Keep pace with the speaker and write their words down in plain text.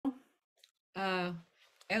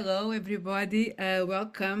Hello, everybody.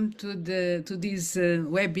 Welcome to this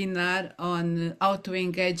webinar on how to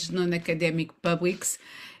engage non-academic publics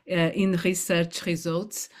in research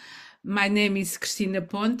results. My name is Cristina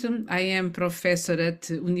Ponte. I am professor at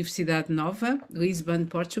Universidade Nova, Lisbon,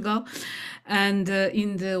 Portugal. And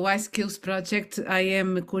in the ySKILLS project, I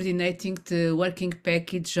am coordinating the working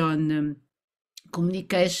package on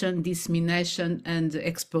communication, dissemination, and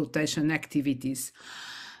exploitation activities.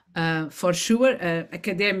 For sure,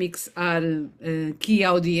 academics are key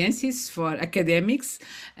audiences for academics,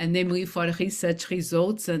 and namely for research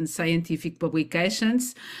results and scientific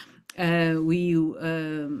publications. We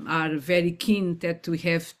are very keen that we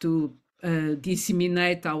have to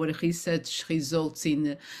disseminate our research results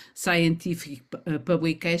in scientific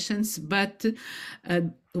publications, but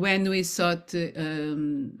when we thought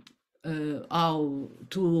how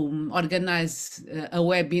to organize a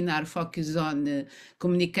webinar focused on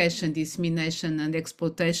communication, dissemination, and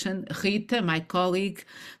exploitation, Rita, my colleague,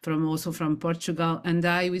 also from Portugal, and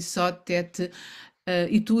we thought that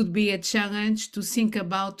it would be a challenge to think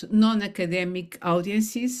about non-academic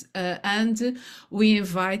audiences, and we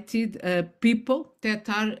invited people that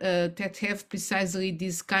have precisely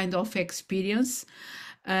this kind of experience.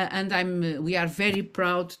 And we are very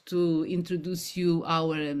proud to introduce you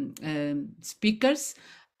our speakers: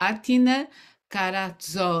 Atina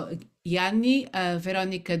Karatzogiani,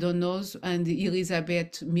 Veronica Donoso, and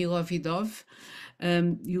Elizabeth Milovidov.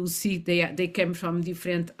 You'll see they came from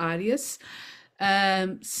different areas.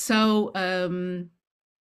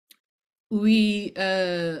 We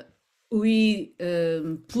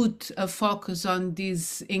put a focus on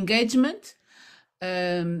this engagement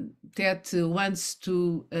that wants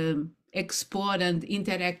to explore and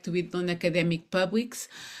interact with non-academic publics.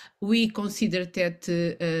 We consider that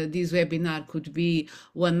this webinar could be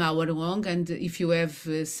 1 hour long, and if you have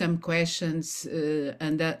some questions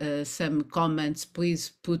and some comments,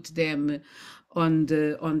 please put them on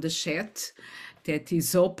the chat that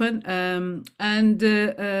is open.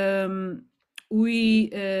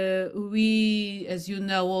 We, as you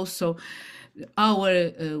know, also our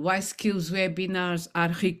ySKILLS webinars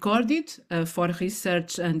are recorded for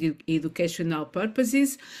research and educational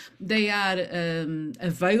purposes. They are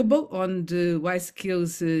available on the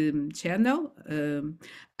ySKILLS channel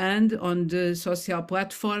and on the social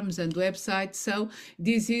platforms and websites. So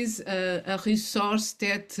this is a resource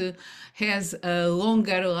that has a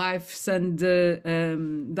longer life than the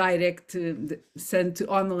direct sent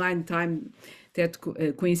online time that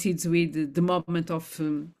coincides with the moment of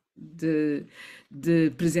the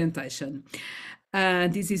presentation.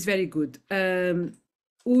 This is very good.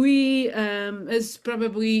 We, as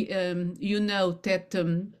probably you know, that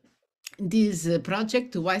this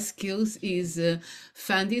project, ySKILLS, is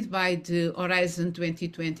funded by the Horizon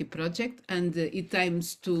 2020 project, and it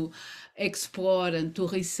aims to explore and to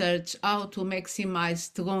research how to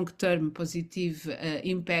maximize the long-term positive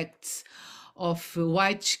impacts of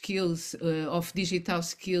wide skills, of digital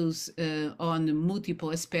skills on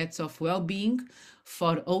multiple aspects of well-being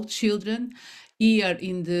for all children. Here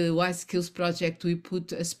in the ySKILLS project, we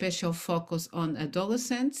put a special focus on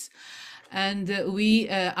adolescents, and we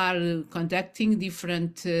are conducting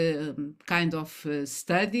different kind of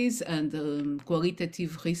studies and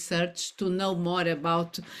qualitative research to know more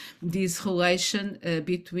about this relation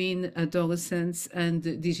between adolescents and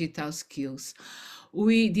digital skills.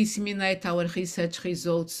 We disseminate our research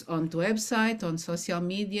results on the website, on social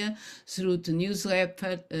media, through the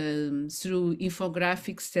newsletter, through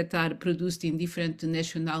infographics that are produced in different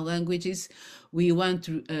national languages. We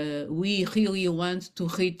really want to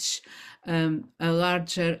reach a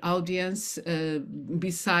larger audience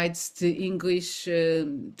besides the English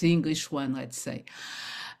one, let's say.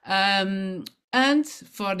 And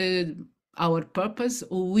for our purpose,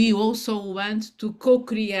 we also want to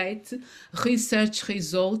co-create research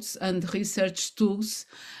results and research tools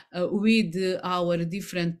with our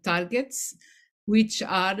different targets, which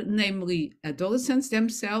are namely adolescents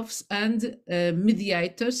themselves and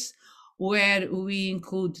mediators, where we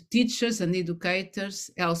include teachers and educators,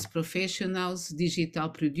 health professionals, digital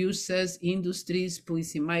producers, industries,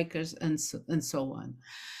 policymakers, and so on.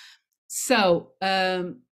 So,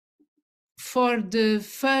 for the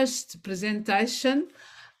first presentation,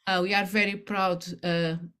 we are very proud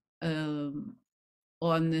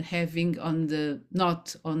on having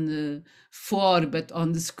not on the floor, but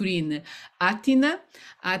on the screen, Atina.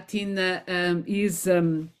 Atina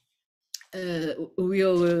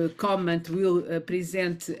will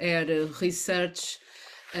present her research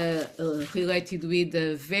related with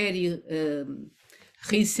a very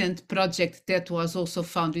recent project that was also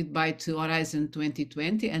funded by Horizon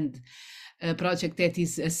 2020, and a project that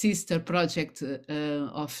is a sister project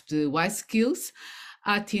of the ySKILLS.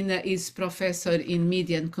 Atina is professor in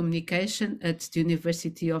media and communication at the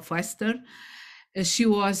University of Leicester. She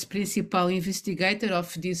was principal investigator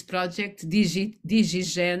of this project,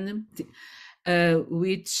 DigiGen,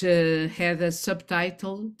 which had a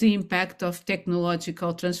subtitle, The Impact of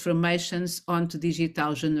Technological Transformations onto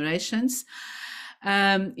Digital Generations.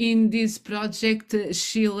 In this project,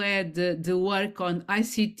 she led the work on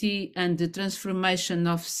ICT and the transformation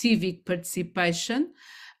of civic participation.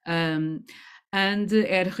 And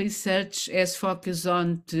her research has focused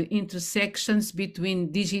on the intersections between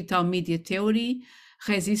digital media theory,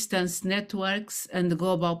 resistance networks, and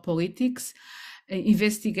global politics,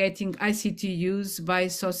 investigating ICT use by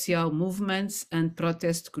social movements and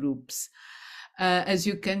protest groups. As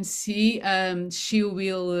you can see, Atina,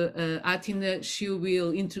 she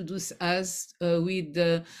will introduce us with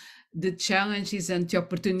the challenges and the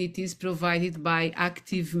opportunities provided by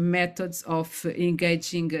active methods of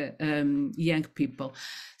engaging young people.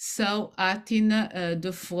 So, Atina,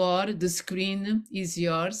 the screen is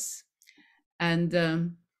yours, and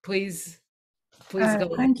please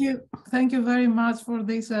go. Thank you very much for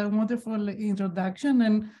this wonderful introduction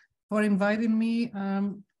and for inviting me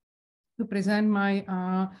to present my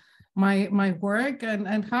work.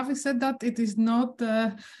 And having said that, it is not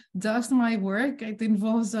just my work. It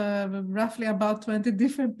involves roughly about 20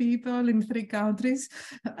 different people in 3 countries.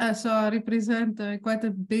 So I represent quite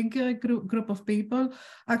a big group of people.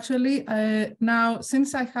 Actually, now,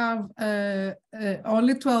 since I have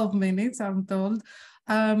only 12 minutes, I'm told,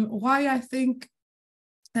 why I think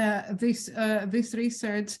this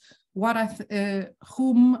research,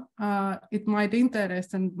 whom it might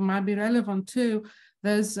interest and might be relevant to.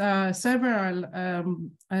 There's several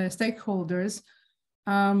stakeholders.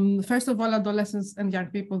 First of all, adolescents and young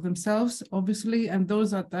people themselves, obviously, and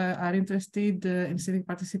those that are interested in civic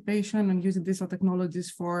participation and using digital technologies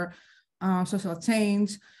for social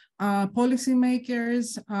change.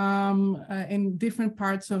 Policymakers in different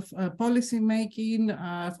parts of policy making.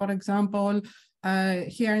 For example,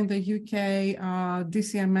 here in the UK,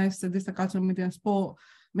 DCMS, the Digital Culture, Media and Sport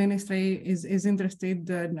Ministry, is interested,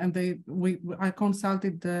 and I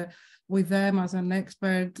consulted with them as an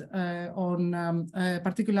expert on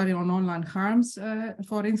particularly on online harms,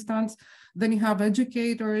 for instance. Then you have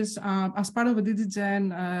educators. As part of the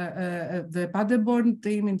DigiGen, the Paderborn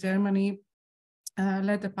team in Germany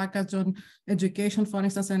led a package on education, for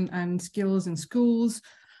instance, and skills in schools.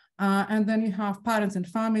 And then you have parents and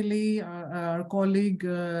family. Our colleague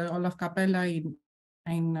Olaf Capella in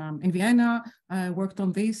Vienna worked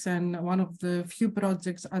on this, and one of the few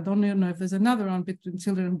projects, I don't know if there's another one, between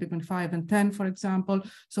children between 5 and 10, for example.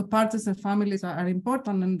 So parents and families are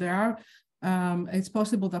important, and there are it's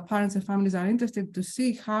possible that parents and families are interested to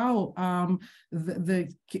see how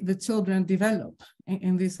the children develop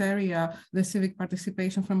in this area, the civic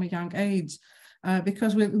participation from a young age.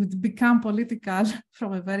 Because we become political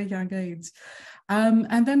from a very young age.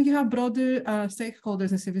 And then you have broader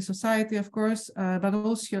stakeholders in civil society, of course, but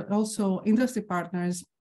also industry partners,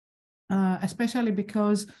 especially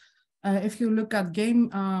because if you look at gaming,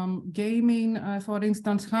 for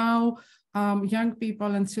instance, how young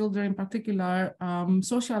people and children in particular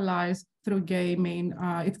socialize through gaming,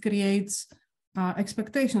 it creates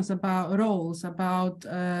expectations about roles, about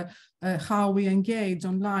how we engage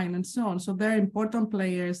online and so on. So they're important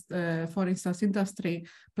players, for instance, industry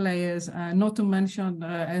players, not to mention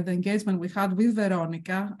the engagement we had with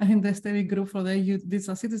Veronica in the study group for the Youth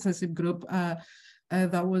Digital Citizenship Group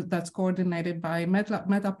that's coordinated by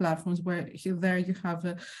Meta Platforms, where there you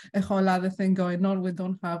have a whole other thing going on we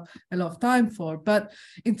don't have a lot of time for. But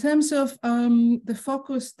in terms of the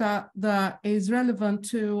focus that is relevant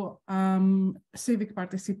to civic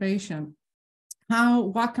participation,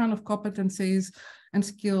 what kind of competencies and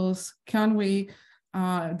skills can we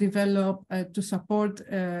develop to support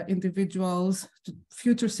individuals,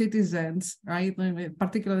 future citizens, right,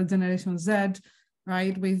 particularly Generation Z,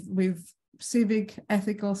 right, with civic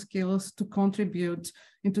ethical skills to contribute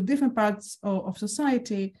into different parts of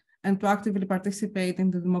society and to actively participate in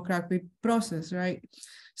the democratic process, right?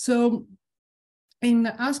 So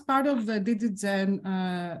as part of the DigiGen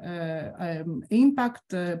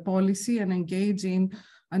impact policy and engaging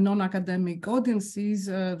non-academic audiences,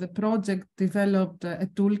 the project developed a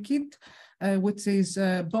toolkit which is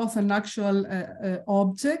both an actual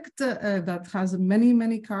object that has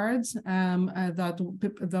many cards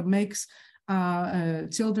that makes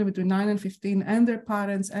children between 9 and 15 and their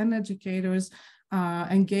parents and educators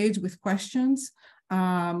engage with questions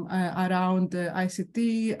around ICT,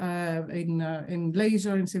 in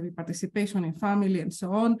leisure, in civic participation, in family, and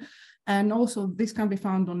so on. And also this can be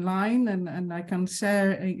found online, and I can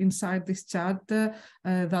share inside this chat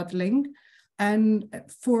that link. And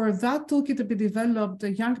for that toolkit to be developed,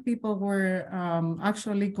 the young people were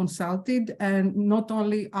actually consulted, and not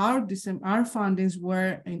only our findings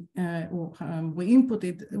were, we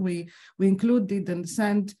inputted, we included and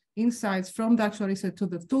sent insights from the actual research to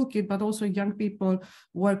the toolkit, but also young people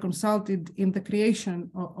were consulted in the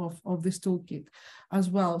creation of this toolkit as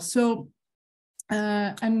well. So,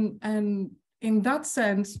 and in that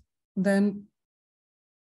sense, then,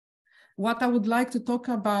 what I would like to talk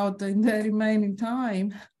about in the remaining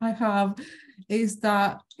time I have is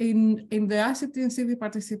that in the ICT and civic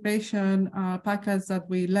participation package that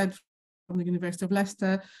we led from the University of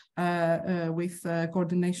Leicester with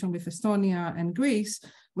coordination with Estonia and Greece,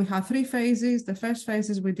 we have 3 phases. The first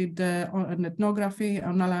phase is we did on ethnography,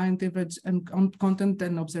 on aligned and content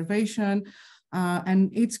and observation,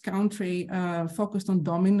 and each country focused on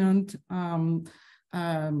dominant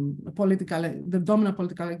the dominant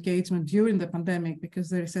political engagement during the pandemic, because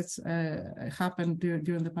the research happened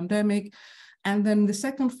during the pandemic. And then the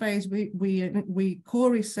second phase, we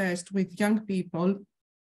co-researched with young people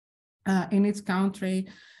in each country,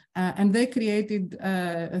 and they created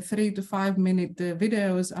 3 to 5 minute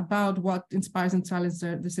videos about what inspires and challenges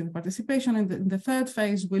the civic participation. And in the third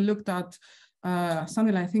phase, we looked at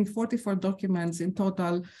something like, I think, 44 documents in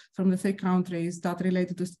total from the 3 countries that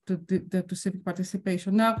related to civic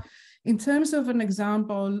participation. Now, in terms of an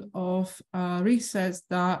example of research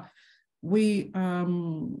that we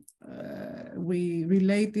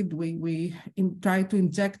tried to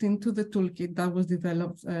inject into the toolkit that was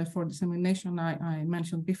developed for dissemination, I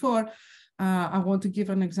mentioned before, I want to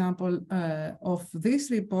give an example of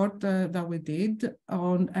this report that we did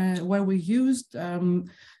on where we used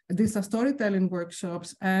these storytelling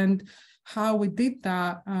workshops. And how we did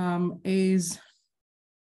that is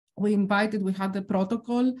we had the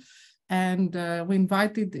protocol, and we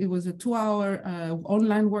invited, it was a 2-hour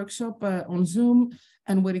online workshop on Zoom,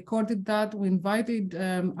 and we recorded that. We invited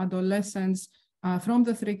adolescents from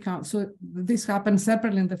the 3 countries. So this happened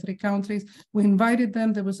separately in the 3 countries. We invited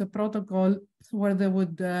them. There was a protocol where they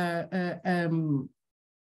would,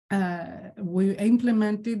 we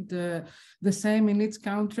implemented the same in each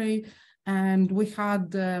country. And we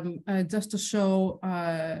had, just to show,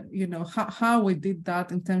 how we did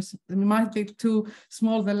that in terms, it might be too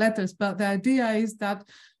small, the letters, but the idea is that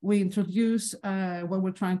we introduce what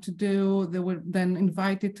we're trying to do. They were then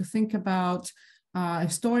invited to think about a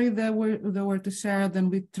story they were to share. Then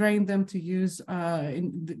we trained them to use,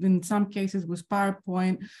 in some cases with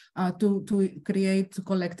PowerPoint, to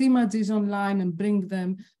collect images online and bring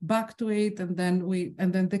them back to it. And then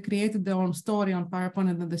they created their own story on PowerPoint,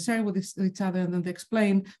 and then they share with each other, and then they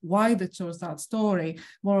explain why they chose that story.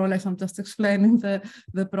 More or less, I'm just explaining the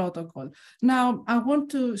protocol. Now, I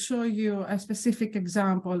want to show you a specific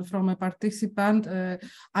example from a participant.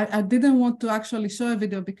 I didn't want to actually show a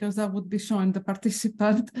video because that would be showing the participant face.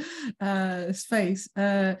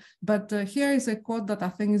 But here is a quote that I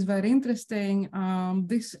think is very interesting.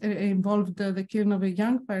 This involved the killing of a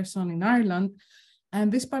young person in Ireland.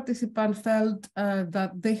 And this participant felt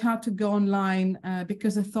that they had to go online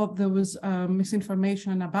because they thought there was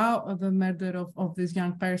misinformation about the murder of this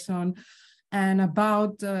young person and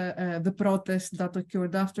about the protest that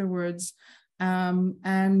occurred afterwards.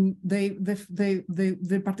 And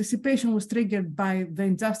the participation was triggered by the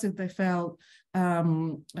injustice they felt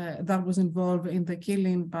that was involved in the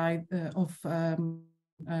killing of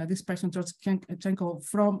this person, George Chenko,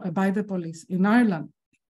 by the police in Ireland.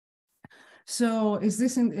 So is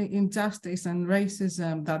this injustice and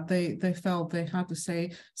racism that they felt they had to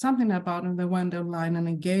say something about, and they went online and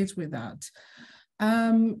engaged with that.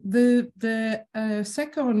 The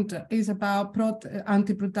second is about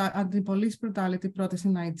anti-police brutality protests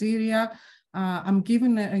in Nigeria. I'm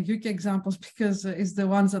giving UK examples because it's the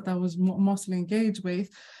ones that I was mostly engaged with.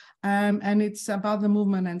 And it's about the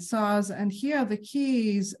movement and SARS. And here the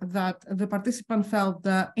key is that the participant felt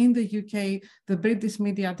that in the UK, the British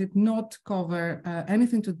media did not cover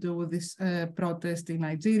anything to do with this protest in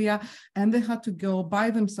Nigeria. And they had to go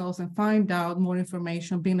by themselves and find out more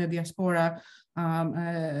information, being a diaspora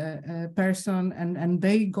person. And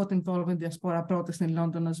they got involved in diaspora protests in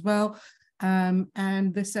London as well.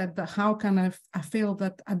 And they said that how can I feel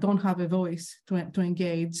that I don't have a voice to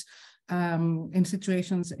engage in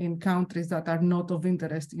situations in countries that are not of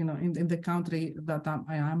interest, in the country that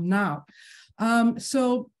I am now.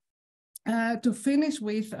 So to finish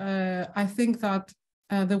with, I think that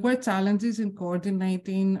there were challenges in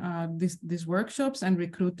coordinating these workshops and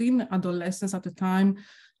recruiting adolescents at the time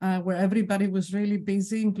where everybody was really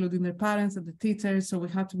busy, including their parents and the teachers. So we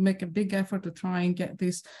had to make a big effort to try and get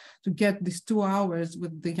these 2 hours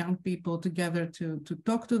with the young people together to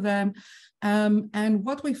talk to them. And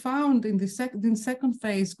what we found in the second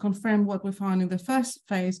phase confirmed what we found in the first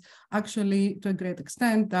phase, actually to a great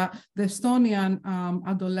extent, that the Estonian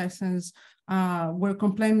adolescents were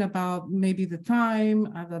complaining about maybe the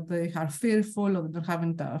time, that they are fearful or they don't have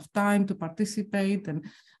enough time to participate, and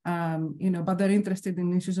but they're interested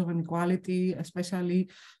in issues of inequality, especially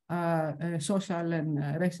social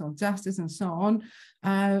and racial justice and so on.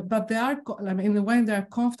 But they are, in the way, they're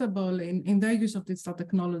comfortable in their use of digital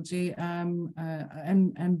technology, and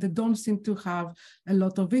they don't seem to have a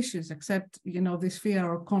lot of issues except, this fear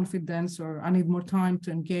or confidence or I need more time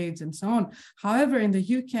to engage and so on. However, in the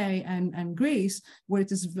UK and Greece, where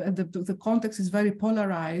it is the context is very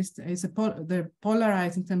polarized, they're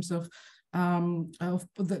polarized in terms of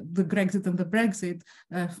the Grexit and the Brexit,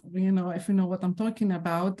 if you know what I'm talking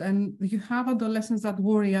about. And you have adolescents that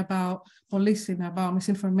worry about policing, about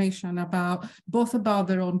misinformation, both about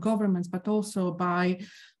their own governments, but also by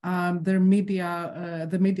their media,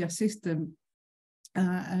 the media system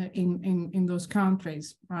in those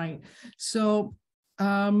countries, right? So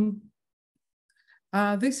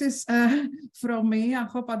this is from me. I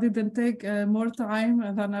hope I didn't take more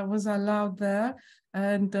time than I was allowed there,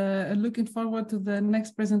 and looking forward to the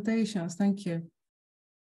next presentations. Thank you.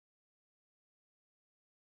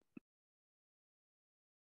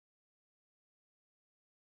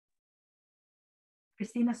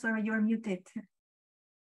 Christina, sorry, you're muted.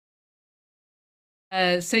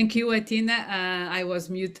 Thank you, Atina. I was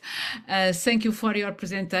mute. Thank you for your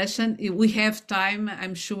presentation. We have time,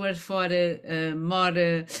 I'm sure, for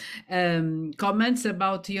more comments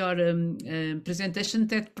about your presentation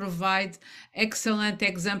that provide excellent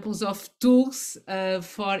examples of tools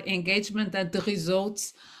for engagement and the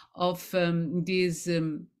results of these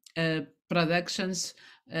productions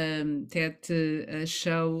that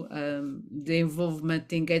show the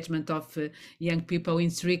involvement, engagement of young people in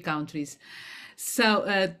 3 countries. So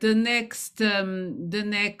the next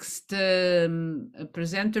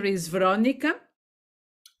presenter is Veronica.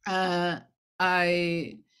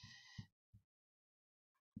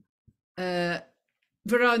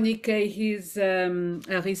 Veronica is a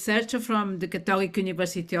researcher from the Catholic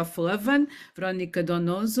University of Leuven, Veronica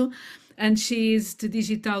Donoso, and she is the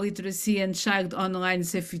Digital Literacy and Child Online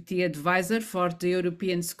Safety Advisor for the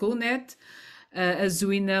European SchoolNet. As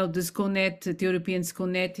we know, the European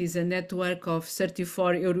SchoolNet is a network of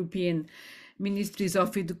 34 European ministries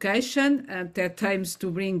of education that aims to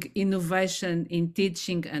bring innovation in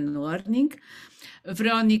teaching and learning.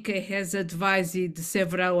 Veronica has advised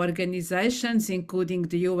several organizations, including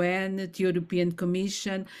the UN, the European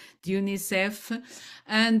Commission, the UNICEF,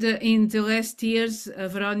 and in the last years,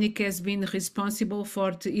 Veronica has been responsible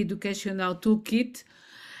for the educational toolkit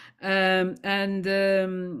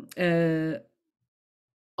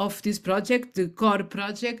of this project, the core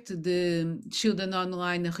project, the Children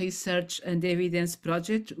Online Research and Evidence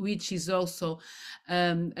Project, which is also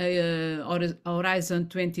a Horizon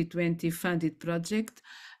 2020 funded project,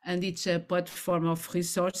 and it's a platform of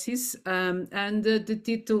resources. And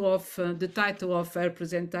the title of her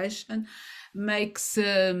presentation makes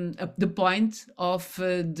the point of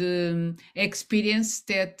the experience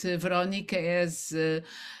that Veronica has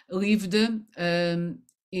lived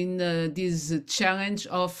in this challenge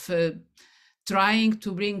of trying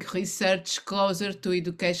to bring research closer to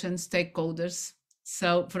education stakeholders.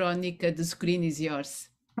 So, Veronica, the screen is yours.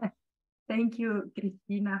 Thank you,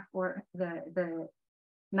 Christina, for the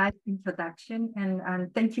nice introduction,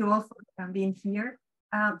 and thank you all for being here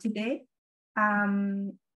today.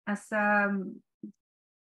 As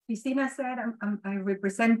Christina said, I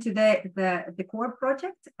represent today the core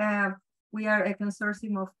project. We are a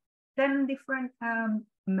consortium of 10 different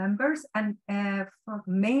members, and from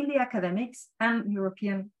mainly academics and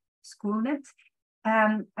European SchoolNet.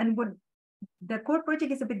 And what the core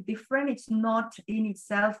project is a bit different. It's not in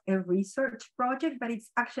itself a research project, but it's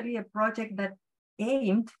actually a project that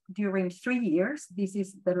aimed during 3 years. This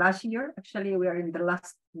is the last year. Actually, we are in the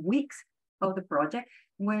last weeks of the project.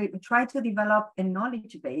 We try to develop a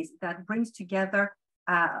knowledge base that brings together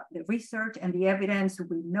the research and the evidence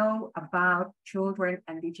we know about children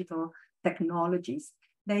and digital technologies.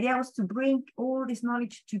 The idea was to bring all this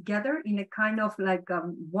knowledge together in a kind of like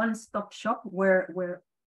one-stop shop where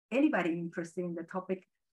anybody interested in the topic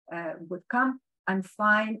would come and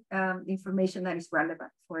find information that is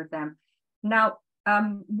relevant for them. Now,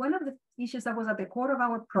 one of the issues that was at the core of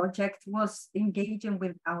our project was engaging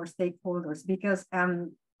with our stakeholders, because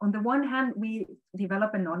on the one hand, we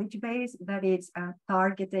develop a knowledge base that is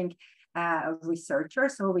targeting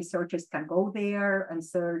researchers. So researchers can go there and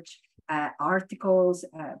search articles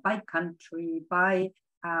by country, by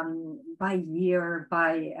year,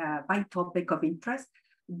 by topic of interest.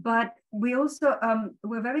 But we also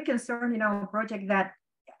we're very concerned in our project that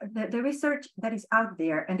the research that is out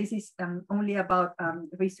there, and this is only about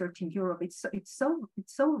research in Europe, it's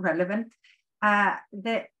so relevant that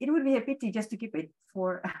it would be a pity just to keep it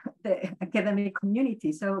for the academic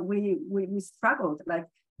community. So we struggled like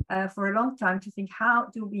for a long time to think, how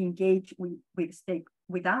do we engage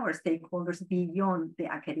with our stakeholders beyond the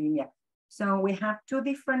academia? So we have two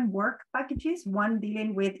different work packages, one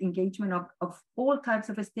dealing with engagement of all types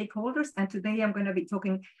of stakeholders. And today I'm going to be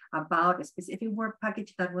talking about a specific work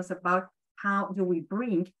package that was about how do we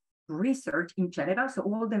bring research in general. So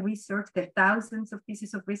all the research, the thousands of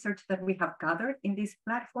pieces of research that we have gathered in this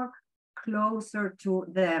platform, closer to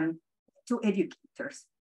educators.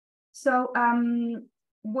 So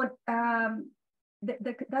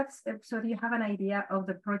that's so you have an idea of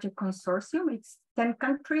the project consortium. It's 10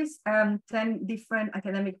 countries, 10 different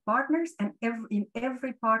academic partners, and in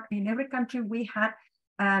every country we had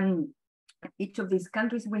each of these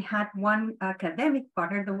countries we had one academic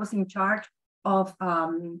partner that was in charge of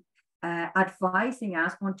advising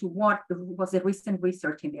us onto what was the recent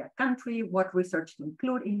research in their country, what research to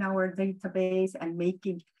include in our database, and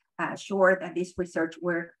making sure that this research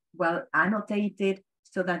were well annotated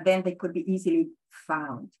so that then they could be easily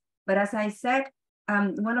found. But as I said,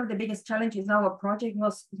 one of the biggest challenges in our project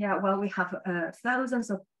was, we have thousands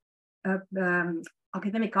of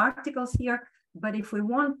academic articles here, but if we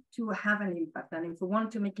want to have an impact and if we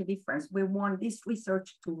want to make a difference, we want this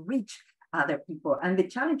research to reach other people. And the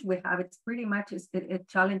challenge we have, it's pretty much a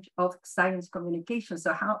challenge of science communication.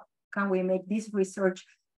 So how can we make this research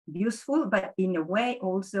useful, but in a way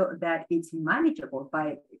also that it's manageable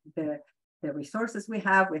by the resources we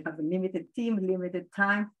have. We have a limited team, limited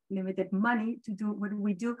time, limited money to do what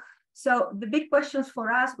we do. So the big questions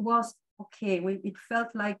for us was, okay, it felt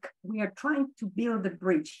like we are trying to build a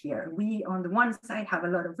bridge here. We, on the one side, have a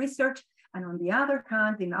lot of research, and on the other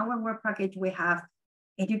hand, in our work package, we have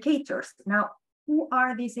educators. Now, who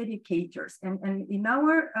are these educators? And in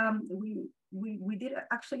our, we did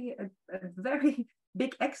actually a very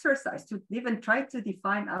big exercise to even try to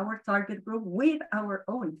define our target group with our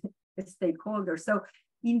own stakeholders. So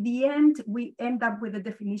in the end, we end up with a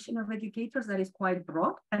definition of educators that is quite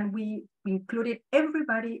broad, and we included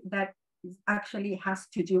everybody that actually has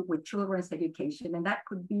to do with children's education. And that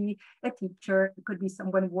could be a teacher, it could be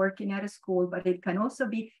someone working at a school, but it can also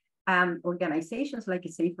be organizations like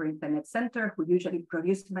a Safer Internet Center, who usually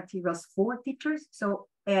produce materials for teachers. So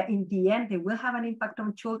in the end, they will have an impact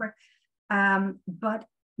on children, but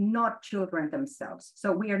not children themselves.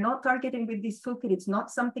 So we are not targeting with this toolkit. It's not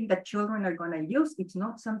something that children are going to use. It's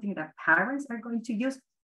not something that parents are going to use,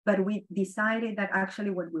 but we decided that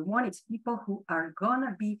actually what we want is people who are going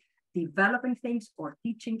to be developing things or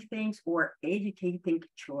teaching things or educating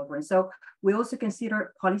children. So we also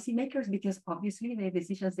consider policymakers, because obviously the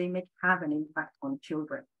decisions they make have an impact on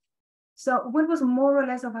children. So what was more or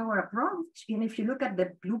less of our approach? And if you look at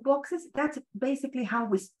the blue boxes, that's basically how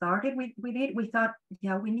we started with it. We thought,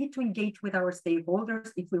 we need to engage with our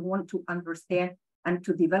stakeholders if we want to understand and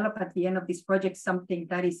to develop at the end of this project something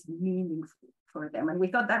that is meaningful for them. And we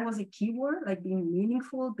thought that was a key word, like being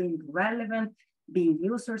meaningful, being relevant, being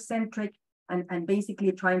user-centric, and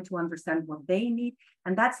basically trying to understand what they need.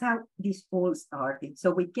 And that's how this all started.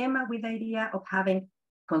 So we came up with the idea of having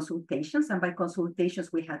consultations, and by consultations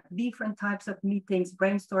we had different types of meetings,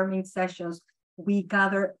 brainstorming sessions. We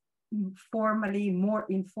gather formally, more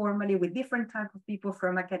informally, with different types of people,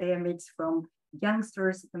 from academics, from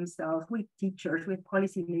youngsters themselves, with teachers, with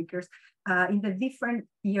policymakers, in the different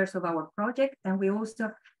years of our project. And we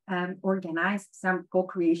also organized some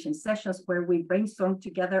co-creation sessions where we brainstorm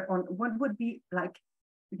together on what would be like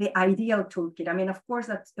the ideal toolkit. I mean, of course,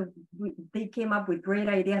 they came up with great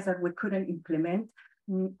ideas that we couldn't implement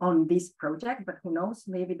on this project, but who knows,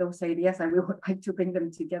 maybe those ideas, and we would like to bring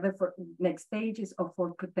them together for next stages or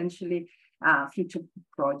for potentially future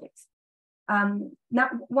projects. Now,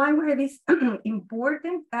 why were these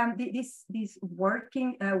important? This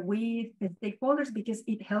working with the stakeholders, because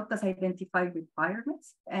it helped us identify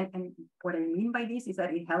requirements. And what I mean by this is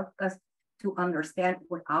that it helped us to understand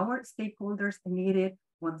what our stakeholders needed,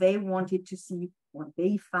 what they wanted to see, what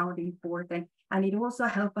they found important. And it also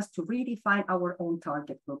helped us to redefine our own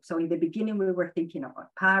target group. So in the beginning, we were thinking about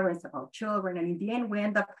parents, about children, and in the end, we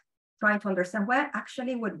end up try to understand, well,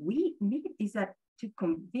 actually what we need is that to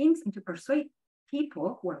convince and to persuade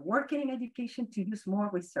people who are working in education to use more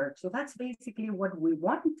research. So that's basically what we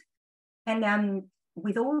want. And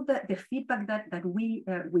with all the feedback that we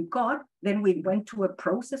got, then we went to a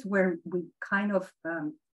process where we kind of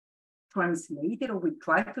translated, or we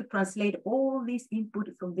tried to translate all this input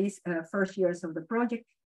from these first years of the project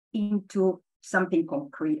into something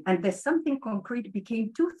concrete. And the something concrete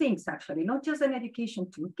became two things, actually, not just an education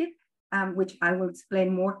toolkit, which I will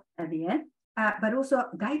explain more at the end, but also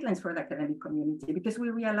guidelines for the academic community, because we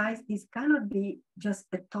realized this cannot be just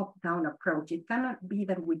a top-down approach. It cannot be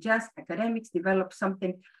that we just, academics, develop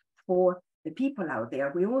something for the people out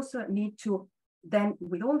there. We also need to then,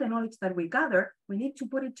 with all the knowledge that we gather, we need to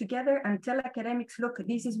put it together and tell academics, look,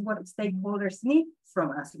 this is what stakeholders need from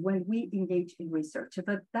us when we engage in research. So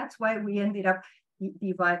that's why we ended up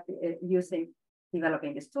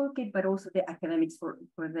developing this toolkit, but also the academics for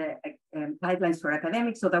the guidelines for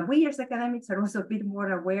academics, so that we as academics are also a bit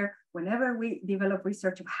more aware whenever we develop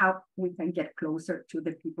research of how we can get closer to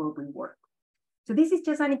the people we work with. So this is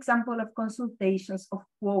just an example of consultations, of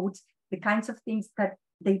quotes, the kinds of things that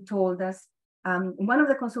they told us. One of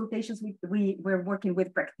the consultations, we were working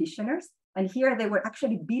with practitioners, and here they were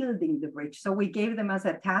actually building the bridge. So we gave them as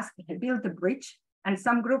a task to build the bridge, and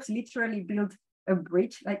some groups literally built a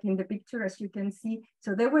bridge, like in the picture, as you can see.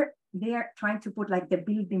 So they were there trying to put like the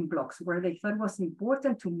building blocks where they thought was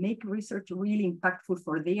important to make research really impactful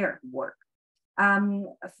for their work.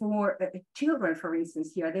 For children, for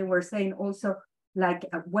instance, here, they were saying also, like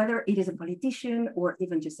whether it is a politician or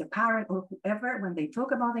even just a parent or whoever, when they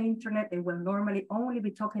talk about the internet, they will normally only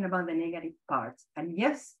be talking about the negative parts. And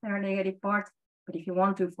yes, there are negative parts, but if you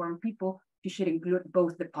want to inform people, you should include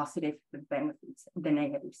both the positive, the benefits, the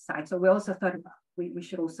negative side. So we also thought we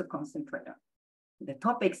should also concentrate on the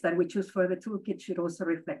topics that we choose for the toolkit should also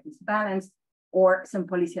reflect this balance. Or some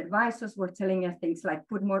policy advisors were telling us things like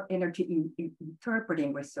put more energy in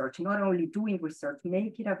interpreting research, not only doing research,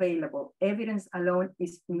 make it available. Evidence alone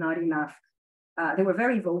is not enough. They were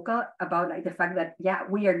very vocal about like the fact that, yeah,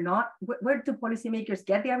 we are not, where do policymakers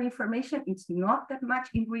get their information? It's not that much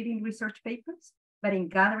in reading research papers, but in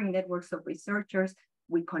gathering networks of researchers,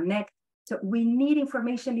 we connect. So we need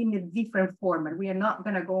information in a different format. We are not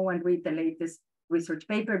gonna go and read the latest research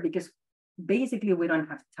paper because basically we don't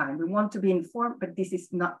have time. We want to be informed, but this is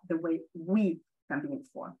not the way we can be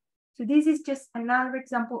informed. So this is just another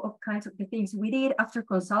example of kinds of the things we did. After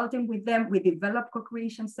consulting with them, we developed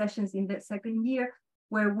co-creation sessions in the second year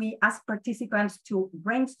where we asked participants to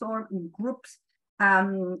brainstorm in groups.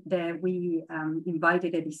 We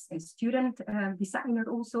invited a student designer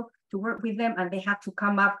also to work with them, and they had to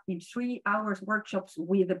come up in 3 hours workshops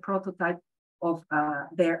with a prototype of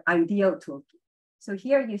their ideal toolkit. So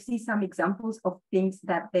here you see some examples of things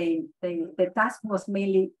that the task was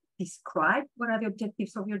mainly describe what are the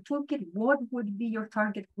objectives of your toolkit, what would be your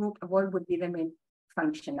target group, what would be the main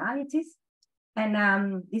functionalities.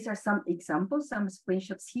 And these are some examples, some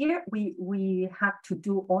screenshots here. We had to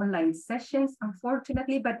do online sessions,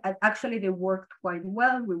 unfortunately, but actually they worked quite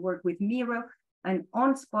well. We worked with Miro, and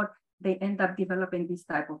on spot, they end up developing this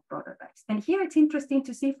type of prototypes. And here it's interesting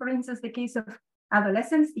to see, for instance, the case of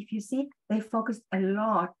adolescents. If you see, they focused a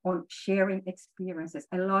lot on sharing experiences,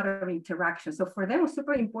 a lot of interaction. So for them, it was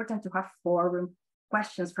super important to have forum,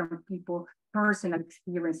 questions from people, personal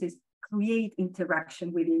experiences, create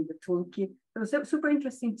interaction within the toolkit. It was super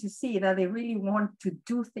interesting to see that they really want to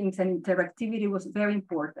do things, and interactivity was very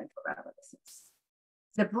important for adolescents.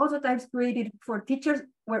 The prototypes created for teachers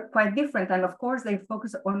were quite different. And of course, they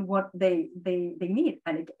focus on what they need.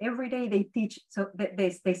 And like every day they teach. So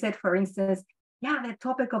they said, for instance, yeah, the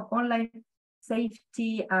topic of online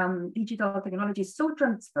safety, digital technology is so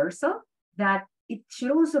transversal that it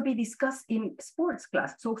should also be discussed in sports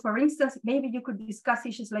class. So for instance, maybe you could discuss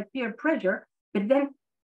issues like peer pressure, but then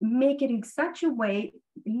make it in such a way,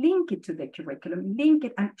 link it to the curriculum, link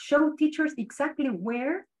it and show teachers exactly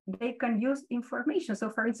where they can use information. So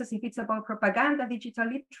for instance, if it's about propaganda, digital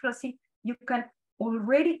literacy, you can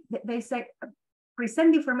already, they say,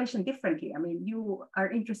 present information differently. I mean, you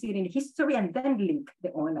are interested in history and then link the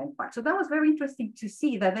online part. So that was very interesting to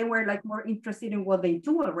see that they were like more interested in what they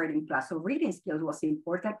do already in class. So reading skills was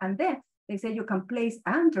important. And then they say you can place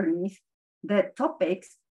underneath the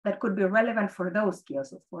topics that could be relevant for those skills.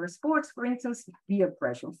 So for sports, for instance, peer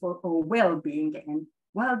pressure, for well-being and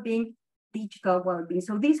well-being, digital well-being.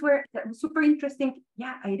 So these were super interesting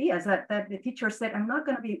ideas that the teacher said, I'm not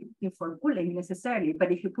going to be looking for bullying necessarily,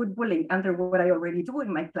 but if you put bullying under what I already do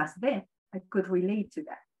in my class, then I could relate to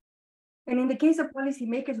that. And in the case of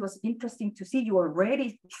policymakers, it was interesting to see, you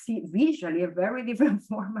already see visually a very different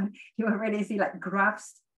format. You already see like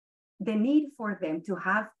graphs, the need for them to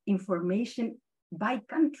have information by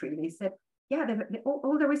country. They said, yeah,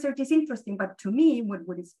 all the research is interesting, but to me, what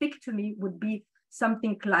would speak to me would be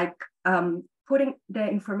something like putting the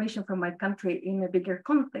information from my country in a bigger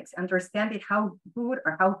context, understanding how good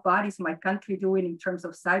or how bad is my country doing in terms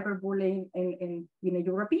of cyberbullying in a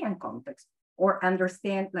European context, or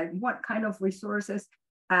understand like what kind of resources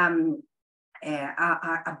are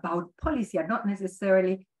about policy, are not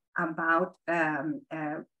necessarily about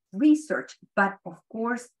research, but of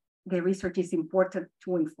course, the research is important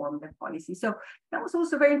to inform the policy. So that was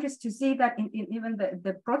also very interesting to see that in even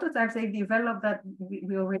the prototypes they developed, that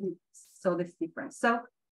we already saw this difference. So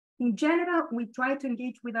in general, we try to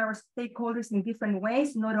engage with our stakeholders in different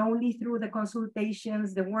ways, not only through the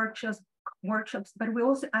consultations, the workshops, but we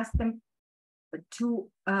also ask them to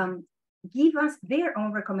give us their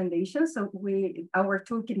own recommendations. So our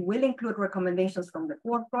toolkit will include recommendations from the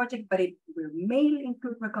core project, but it will mainly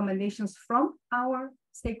include recommendations from our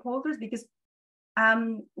stakeholders, because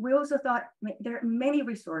we also thought there are many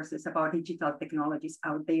resources about digital technologies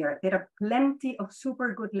out there. There are plenty of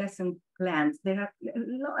super good lesson plans. There are a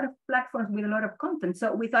lot of platforms with a lot of content.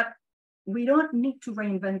 So we thought we don't need to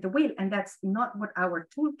reinvent the wheel, and that's not what our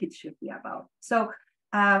toolkit should be about. So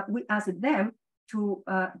we asked them to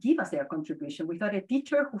give us their contribution. We thought a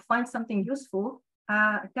teacher who finds something useful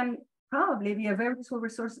can probably be a very useful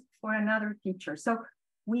resource for another teacher. So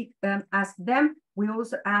we asked them. We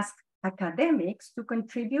also asked academics to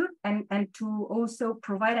contribute and to also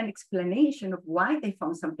provide an explanation of why they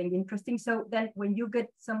found something interesting. So then when you get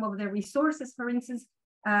some of the resources, for instance,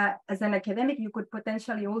 as an academic, you could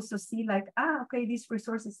potentially also see like, okay, this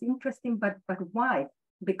resource is interesting, but why?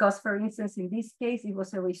 Because, for instance, in this case, it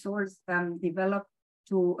was a resource developed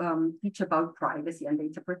to teach about privacy and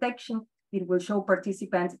data protection. It will show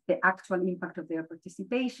participants the actual impact of their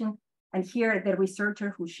participation. And here, the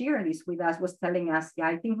researcher who shared this with us was telling us, yeah,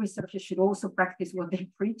 I think researchers should also practice what they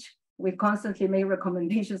preach. We constantly make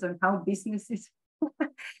recommendations on how businesses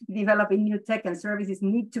developing new tech and services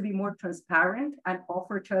need to be more transparent and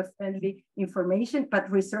offer child-friendly information,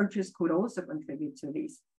 but researchers could also contribute to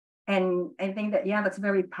this. And I think that, yeah, that's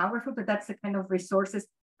very powerful, but that's the kind of resources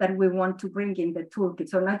that we want to bring in the toolkit.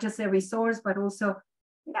 So not just a resource, but also,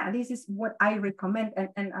 yeah, this is what I recommend.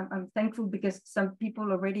 And I'm thankful because some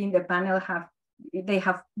people already in the panel have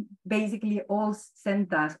basically all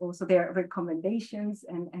sent us also their recommendations,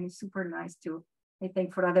 and it's super nice to, I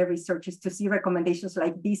think, for other researchers to see recommendations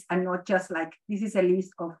like this and not just like, this is a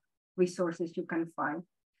list of resources you can find.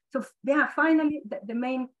 So yeah, finally, the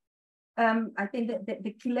main, I think that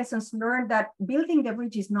the key lessons learned, that building the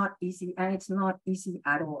bridge is not easy, and it's not easy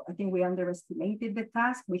at all. I think we underestimated the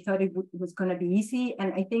task. We thought it was going to be easy.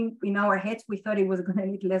 And I think in our heads, we thought it was going to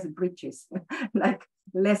need less bridges, like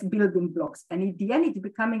less building blocks. And in the end, it's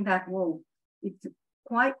becoming that, whoa, it's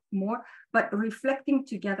quite more, but reflecting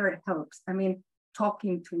together helps. I mean,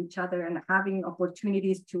 talking to each other and having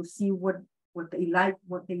opportunities to see what they like,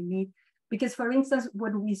 what they need. Because, for instance,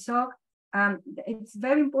 what we saw, it's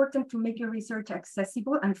very important to make your research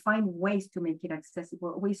accessible and find ways to make it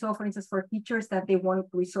accessible. We saw, for instance, for teachers that they want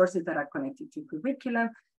resources that are connected to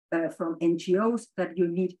curriculum, from NGOs that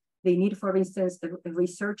they need, for instance,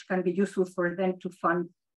 research can be useful for them to fund,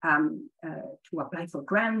 to apply for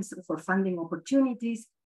grants, for funding opportunities,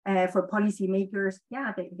 for policymakers,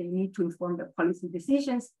 yeah, they need to inform the policy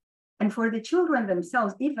decisions. And for the children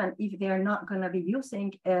themselves, even if they're not going to be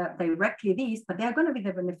using directly these, but they're going to be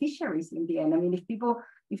the beneficiaries in the end. I mean,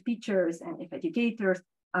 if teachers and if educators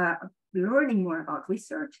are learning more about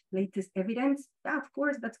research, latest evidence, yeah, of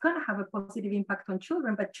course, that's going to have a positive impact on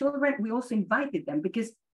children. But children, we also invited them,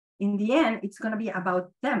 because in the end, it's going to be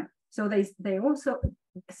about them. So they also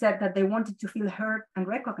said that they wanted to feel heard and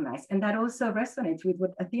recognized. And that also resonates with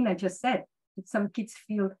what Athena just said, that some kids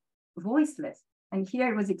feel voiceless. And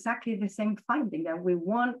here it was exactly the same finding, that we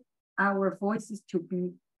want our voices to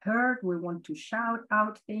be heard. We want to shout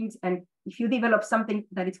out things. And if you develop something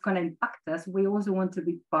that is going to impact us, we also want to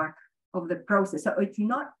be part of the process. So it's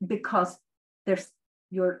not because the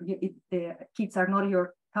kids are not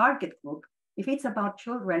your target group. If it's about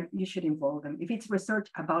children, you should involve them. If it's research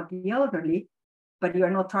about the elderly, but you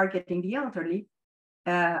are not targeting the elderly,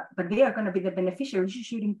 but they are going to be the beneficiaries, you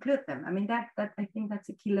should include them. I mean, that I think that's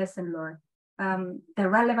a key lesson learned. The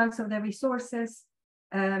relevance of the resources,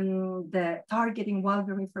 the targeting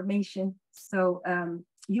vulgar information. So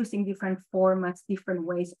using different formats, different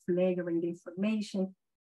ways of layering the information,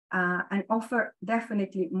 and offer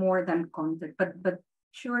definitely more than content, but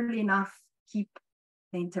surely enough, keep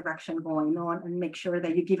the interaction going on and make sure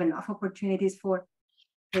that you give enough opportunities for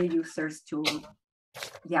the users to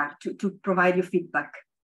provide you feedback.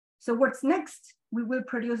 So what's next? We will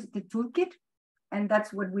produce the toolkit, and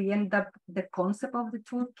that's what we end up, the concept of the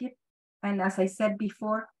toolkit. And as I said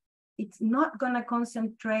before, it's not going to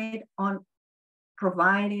concentrate on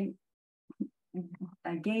providing,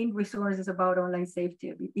 again, resources about online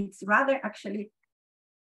safety. It's rather actually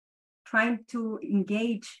trying to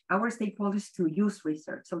engage our stakeholders to use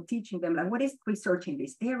research. So teaching them, like, what is research in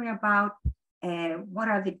this area about? What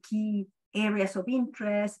are the key areas of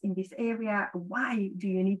interest in this area? Why do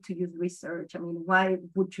you need to use research? I mean, why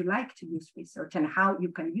would you like to use research, and how you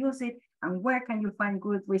can use it, and where can you find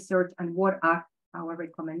good research, and what are our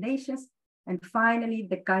recommendations? And finally,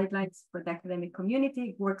 the guidelines for the academic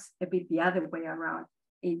community works a bit the other way around.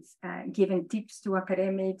 It's giving tips to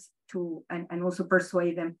academics and also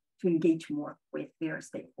persuade them to engage more with their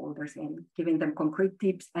stakeholders, and giving them concrete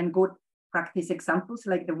tips and good practice examples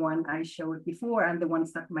like the one I showed before, and the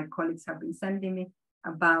ones that my colleagues have been sending me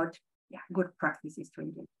about good practices to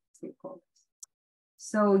engage stakeholders.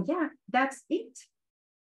 So that's it.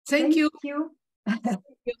 Thank you. Thank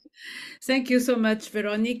Thank you so much,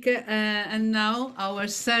 Veronica. And now our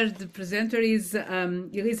third presenter is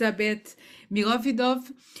Elizabeth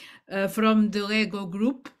Milovidov from the LEGO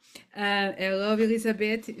Group. Hello,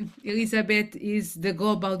 Elizabeth. Elizabeth is the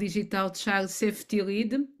Global Digital Child Safety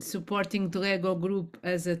Lead, supporting the LEGO Group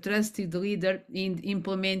as a trusted leader in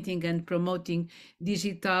implementing and promoting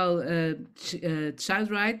digital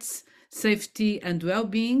child rights, safety, and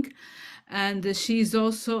well-being. And she is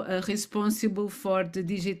also responsible for the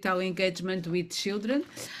digital engagement with children.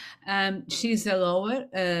 She's a lawyer,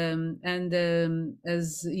 and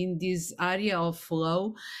as in this area of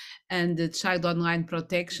law and child online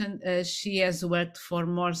protection, she has worked for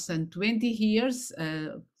more than 20 years,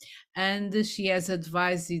 and she has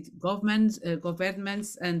advised governments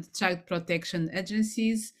and child protection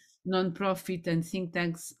agencies, non-profit and think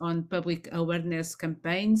tanks on public awareness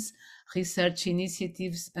campaigns, research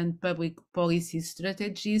initiatives, and public policy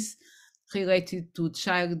strategies related to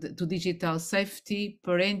digital safety,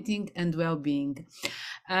 parenting, and well-being.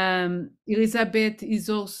 Elizabeth is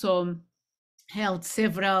also held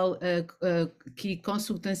several key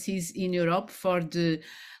consultancies in Europe for the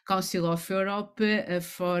Council of Europe,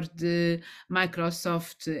 for the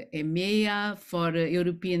Microsoft EMEA, for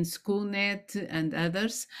European Schoolnet, and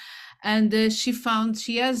others. And she found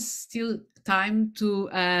she has still time to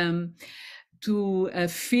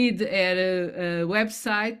feed a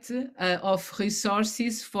website of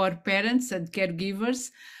resources for parents and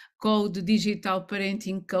caregivers called Digital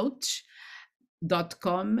Parenting Coach.com,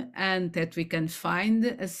 and that we can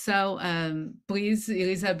find. So please,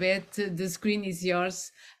 Elizabeth, the screen is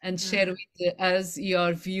yours, and share with us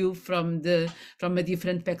your view from a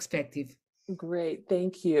different perspective. Great,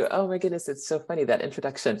 thank you. Oh my goodness, it's so funny, that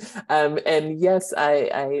introduction. And yes,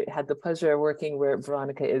 I had the pleasure of working where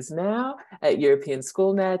Veronica is now at European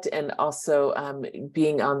Schoolnet, and also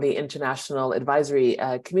being on the International Advisory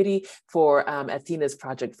Committee for Athena's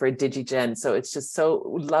project for DigiGen. So it's just so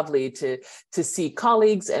lovely to see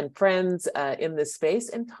colleagues and friends in this space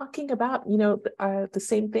and talking about, the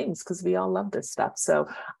same things, because we all love this stuff. So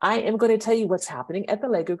I am going to tell you what's happening at the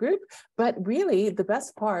LEGO Group, but really the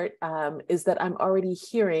best part is that I'm already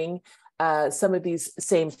hearing some of these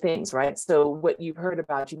same things, right? So what you've heard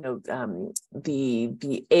about,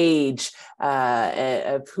 the age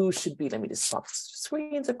of who should be, let me just swap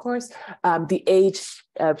screens, of course, the age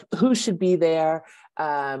of who should be there,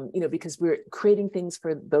 because we're creating things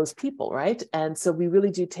for those people, right? And so we really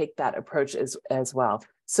do take that approach as well.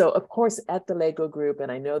 So of course, at the LEGO Group, and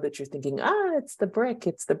I know that you're thinking, it's the brick,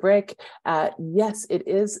 it's the brick. Yes, it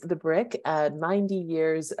is the brick, 90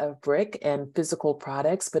 years of brick and physical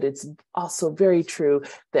products, but it's also very true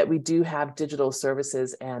that we do have digital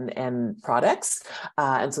services and products.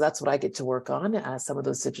 And so that's what I get to work on, some of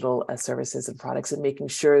those digital services and products, and making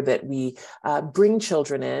sure that we bring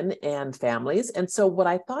children in and families. And so what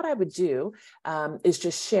I thought I would do is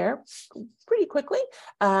just share pretty quickly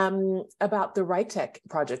about the Right Tech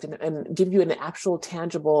project, and give you an actual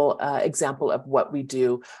tangible example of what we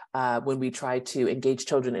do when we try to engage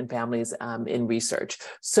children and families in research.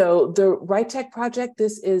 So the Right Tech project,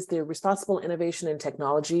 this is the Responsible Innovation and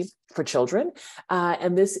Technology for Children.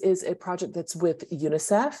 And this is a project that's with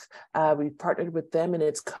UNICEF. We've partnered with them, and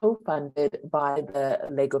it's co-funded by the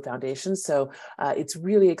LEGO Foundation. So it's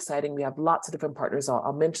really exciting. We have lots of different partners.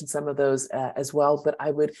 I'll mention some of those as well, but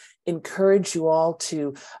I would encourage encourage you all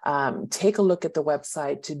to take a look at the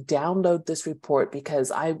website, to download this report,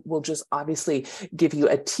 because I will just obviously give you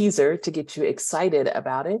a teaser to get you excited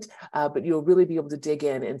about it, but you'll really be able to dig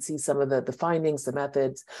in and see some of the findings, the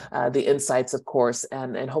methods, the insights, of course,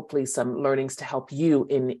 and hopefully some learnings to help you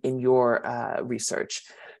in your research.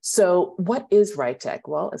 So what is RightTech?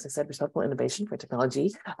 Well, as I said, Responsible Innovation for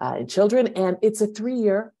Technology in Children, and it's a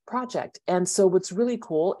 3-year project. And so what's really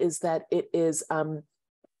cool is that it is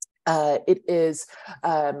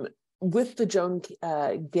with the Joan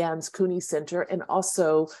Gans Cooney Center and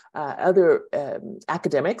also other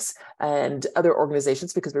academics and other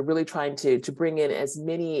organizations, because we're really trying to bring in as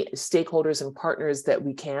many stakeholders and partners that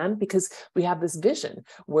we can, because we have this vision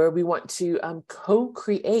where we want to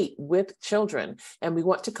co-create with children, and we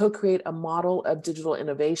want to co-create a model of digital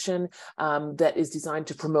innovation that is designed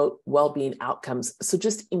to promote well-being outcomes. So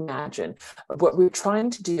just imagine what we're trying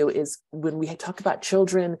to do is, when we talk about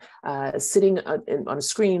children sitting on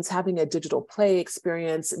screens, having a digital play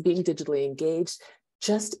experience, being digitally engaged,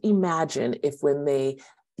 just imagine if when they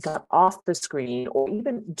got off the screen, or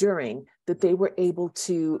even during, that they were able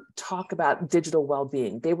to talk about digital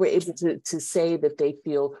well-being. They were able to say that they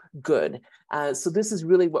feel good. So this is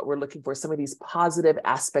really what we're looking for, some of these positive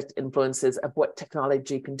aspect influences of what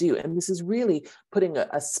technology can do. And this is really putting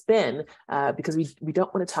a spin, because we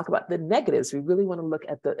don't want to talk about the negatives. We really want to look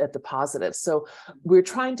at the positives. So we're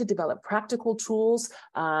trying to develop practical tools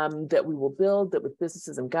that we will build that with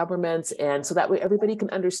businesses and governments. And so that way everybody can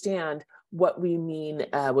understand what we mean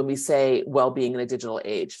when we say well-being in a digital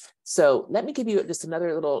age. So let me give you just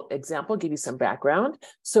another little example, give you some background.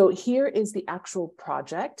 So here is the actual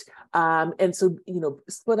project. And so,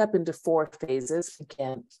 split up into 4 phases.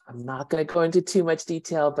 Again, I'm not going to go into too much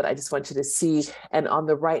detail, but I just want you to see. And on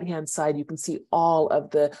the right-hand side, you can see all of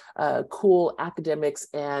the cool academics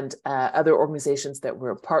and other organizations that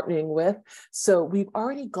we're partnering with. So we've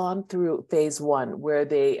already gone through phase 1, where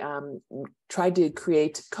they tried to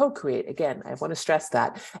co-create, again, I want to stress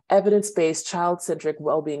that, evidence-based, child-centric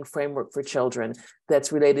well-being framework for children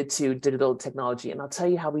that's related to digital technology. And I'll tell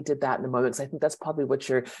you how we did that in a moment, because I think that's probably what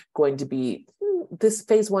you're going to be, this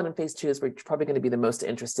phase 1 and phase 2 is what you're probably going to be the most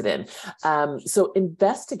interested in. So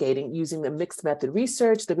investigating using the mixed method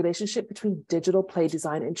research, the relationship between digital play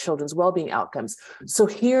design and children's well-being outcomes. So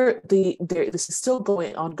here, this is still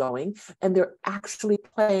ongoing, and they're actually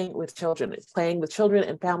playing with children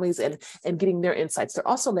and families and getting their insights. They're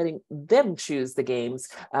also letting them choose the games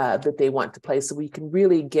that they want to play, so we can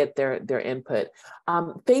really get their input.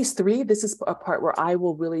 Phase 3, this is a part where I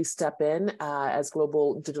will really step in as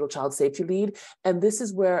Global Digital Child Safety Lead. And this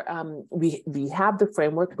is where we have the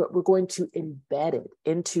framework, but we're going to embed it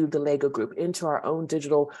into the Lego group, into our own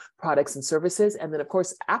digital products and services. And then, of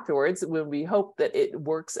course, afterwards, when we hope that it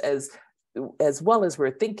works as well as we're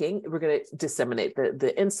thinking, we're going to disseminate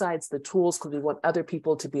the insights, the tools, because we want other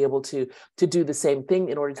people to be able to do the same thing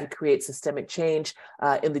in order to create systemic change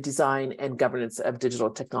in the design and governance of digital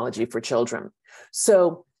technology for children.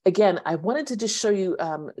 So again, I wanted to just show you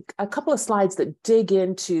a couple of slides that dig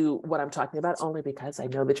into what I'm talking about, only because I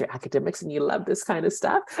know that you're academics and you love this kind of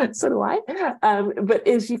stuff. So do I. But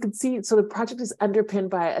as you can see, so the project is underpinned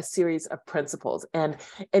by a series of principles. And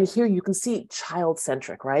here you can see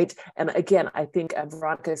child-centric, right? And again, I think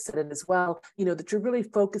Veronica said it as well, that you're really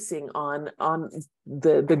focusing on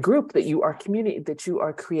the group that you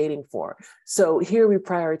are creating for. So here we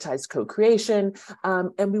prioritize co-creation,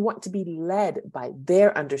 and we want to be led by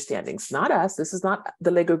their understandings, not us. This is not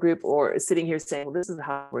the Lego group or sitting here saying, well, this is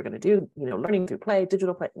how we're going to do, learning through play,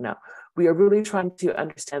 digital play. No, we are really trying to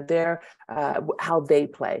understand how they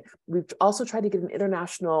play. We've also tried to get an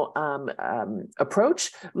international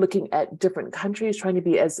approach, looking at different countries, trying to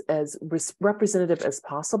be as representative as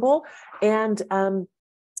possible, and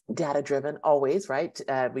data-driven always, right?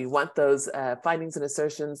 We want those findings and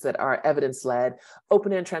assertions that are evidence-led,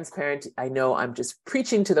 open and transparent. I know I'm just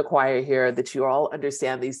preaching to the choir here that you all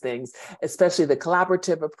understand these things, especially the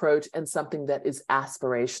collaborative approach, and something that is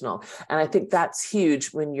aspirational. And I think that's huge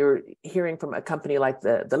when you're hearing from a company like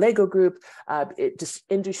the Lego Group, just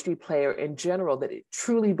industry player in general, that it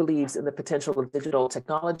truly believes in the potential of digital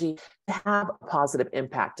technology to have a positive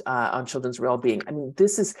impact on children's well-being. I mean,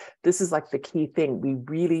 this is like the key thing. We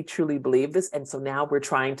really truly believe this, and so now we're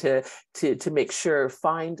trying to make sure,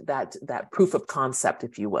 find that proof of concept,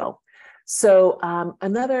 if you will. So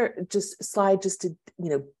another just slide, just to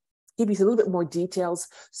give you a little bit more details.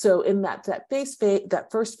 So in that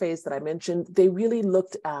first phase that I mentioned, they really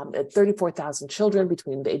looked at 34,000 children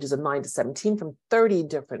between the ages of 9 to 17 from 30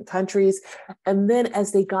 different countries. And then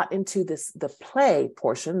as they got into the play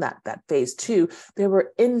portion, that phase 2, there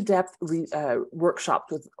were in-depth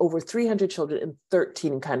workshops with over 300 children in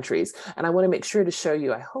 13 countries. And I want to make sure to show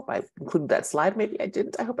you, I hope I included that slide. Maybe I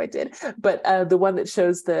didn't, I hope I did. But the one that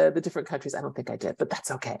shows the different countries, I don't think I did, but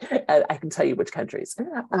that's okay. I can tell you which countries.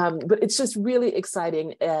 But it's just really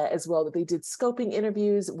exciting as well that they did scoping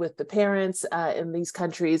interviews with the parents in these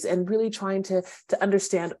countries and really trying to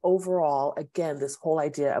understand overall, again, this whole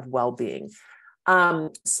idea of well-being.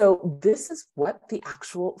 So this is what the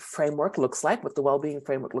actual framework looks like, what the well-being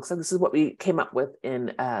framework looks like. This is what we came up with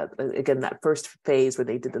in, again, that first phase where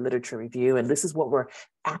they did the literature review. And this is what we're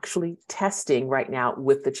actually testing right now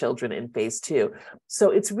with the children in phase 2.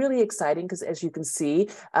 So it's really exciting because as you can see,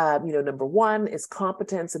 number 1 is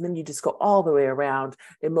competence, and then you just go all the way around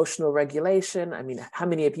emotional regulation. I mean, how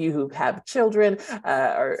many of you who have children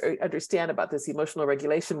or understand about this emotional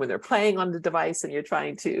regulation when they're playing on the device and you're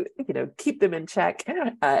trying to, keep them in check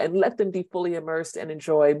and let them be fully immersed and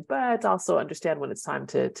enjoy, but also understand when it's time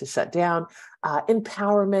to shut down.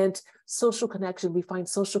 Empowerment, social connection. We find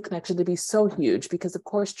social connection to be so huge because, of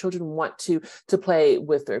course, children want to play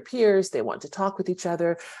with their peers. They want to talk with each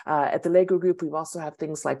other. At the Lego group, we also have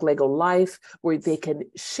things like Lego Life, where they can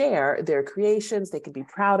share their creations. They can be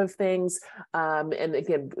proud of things. And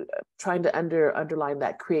again, trying to underline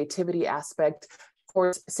that creativity aspect. Of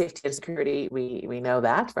course, safety and security, we know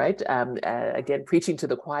that, right? Again, preaching to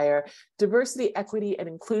the choir. Diversity, equity, and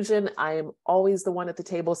inclusion. I am always the one at the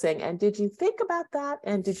table saying, and did you think about that?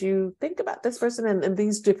 And did you think about this person and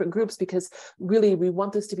these different groups? Because really, we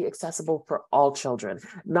want this to be accessible for all children,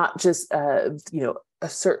 not just, a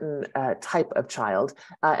certain type of child.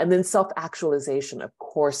 And then self-actualization. Of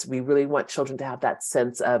course, we really want children to have that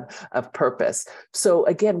sense of purpose. So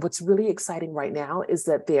again, what's really exciting right now is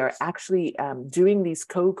that they are actually doing these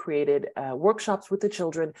co-created workshops with the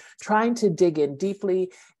children, trying to dig in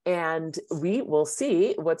deeply, and we will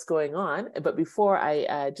see what's going on. But before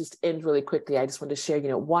I just end really quickly, I just want to share,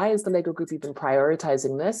 why is the Lego group even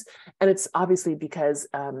prioritizing this? And it's obviously because,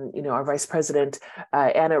 our Vice President,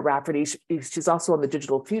 Anna Rafferty, she's also on the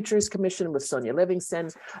Digital Futures Commission with Sonia Livingston.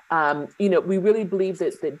 We really believe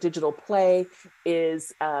that digital play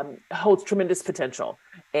holds tremendous potential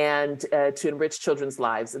and to enrich children's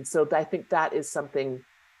lives. And so I think that is something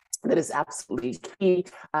that is absolutely key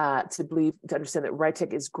to understand that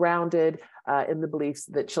RightTech is grounded in the beliefs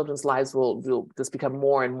that children's lives will just become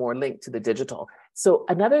more and more linked to the digital. So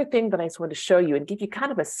another thing that I just wanted to show you and give you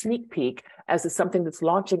kind of a sneak peek as to something that's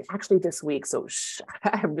launching actually this week. So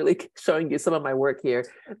I'm really showing you some of my work here.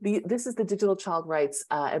 This is the digital child rights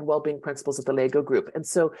and well-being principles of the Lego group. And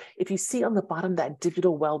so if you see on the bottom that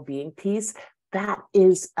digital well-being piece, that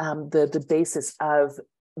is the basis of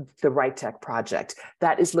the RightTech project.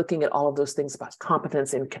 That is looking at all of those things about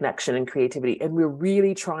competence and connection and creativity. And we're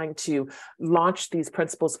really trying to launch these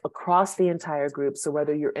principles across the entire group. So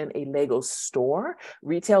whether you're in a Lego store,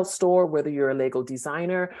 retail store, whether you're a Lego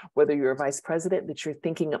designer, whether you're a vice president, that you're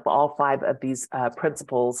thinking of all 5 of these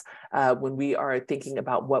principles when we are thinking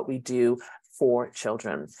about what we do for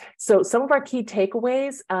children. So some of our key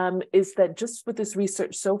takeaways is that just with this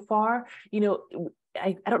research so far,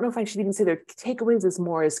 I don't know if I should even say their takeaways as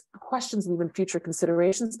more as questions and even future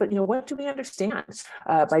considerations, but what do we understand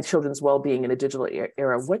by children's well-being in a digital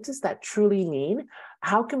era? What does that truly mean?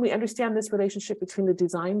 How can we understand this relationship between the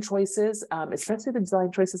design choices, especially the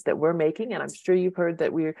design choices that we're making? And I'm sure you've heard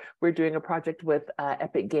that we're doing a project with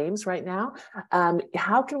Epic Games right now.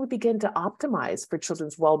 How can we begin to optimize for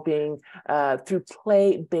children's well-being through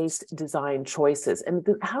play-based design choices? And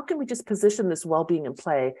how can we just position this well-being and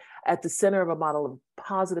play at the center of a model of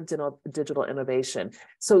positive digital innovation?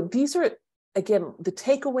 So these are, again, the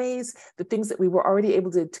takeaways, the things that we were already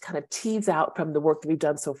able to kind of tease out from the work that we've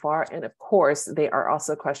done so far. And of course, they are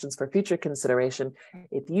also questions for future consideration.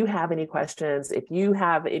 If you have any questions, if you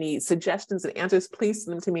have any suggestions and answers, please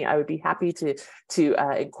send them to me. I would be happy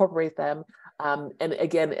to incorporate them. And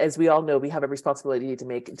again, as we all know, we have a responsibility to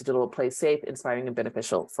make digital play safe, inspiring, and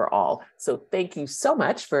beneficial for all. So thank you so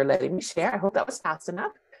much for letting me share. I hope that was fast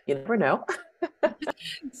enough. You never know.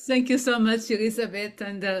 Thank you so much, Elizabeth,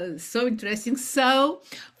 and so interesting. So,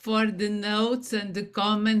 for the notes and the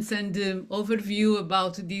comments and the overview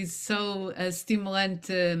about these so stimulant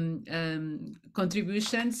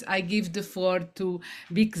contributions, I give the floor to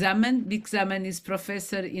Vic Zaman. Vic Zaman is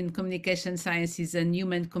professor in communication sciences and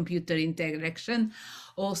human-computer interaction,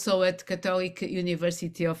 also at Catholic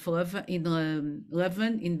University of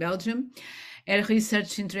Leuven in Belgium. Her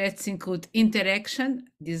research interests include interaction,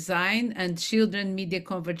 design, and children media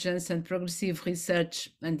convergence and progressive research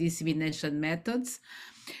and dissemination methods.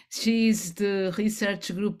 She is the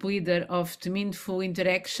research group leader of the Meaningful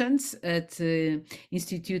Interactions at the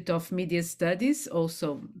Institute of Media Studies,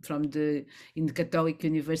 also from in the Catholic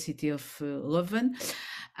University of Leuven.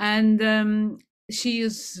 And she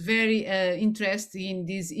is very interested in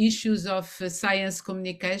these issues of science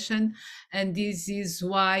communication, and this is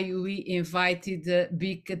why we invited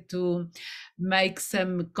Bika to make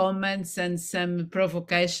some comments and some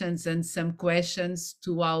provocations and some questions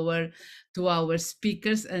to our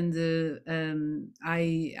speakers. And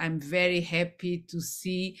I'm very happy to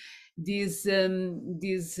see this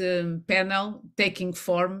panel taking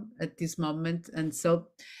form at this moment. And so,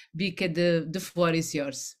 Bika, the floor is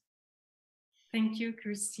yours. Thank you,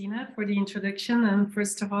 Christina, for the introduction. And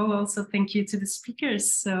first of all, also thank you to the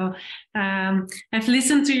speakers. So I've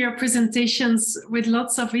listened to your presentations with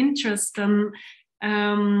lots of interest. And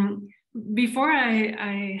before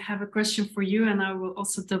I have a question for you, and I will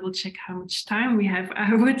also double check how much time we have,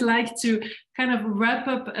 I would like to kind of wrap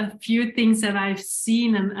up a few things that I've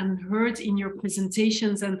seen and heard in your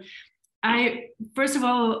presentations. And first of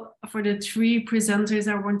all, for the three presenters,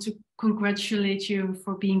 I want to congratulate you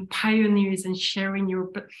for being pioneers and sharing your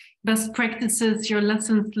best practices, your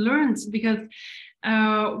lessons learned, because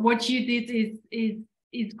what you did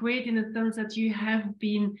is great in the sense that you have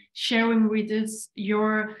been sharing with us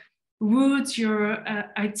your route, your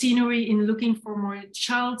itinerary in looking for more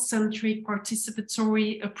child-centric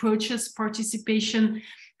participatory approaches, participation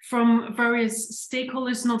from various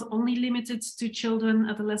stakeholders, not only limited to children,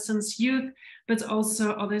 adolescents, youth, but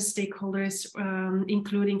also other stakeholders,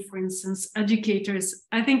 including, for instance, educators.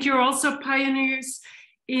 I think you're also pioneers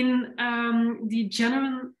in the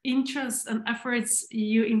genuine interest and efforts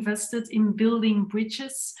you invested in building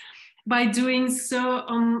bridges by doing so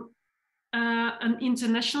on an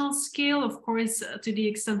international scale, of course, to the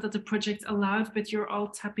extent that the project allowed, but you're all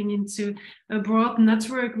tapping into a broad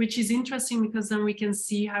network, which is interesting because then we can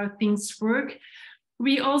see how things work.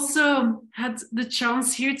 We also had the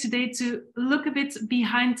chance here today to look a bit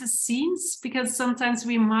behind the scenes, because sometimes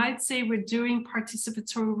we might say we're doing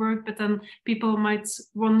participatory work, but then people might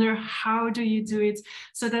wonder, how do you do it?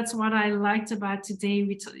 So that's what I liked about today.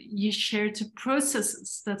 You shared the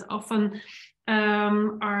processes that often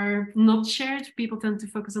are not shared. People tend to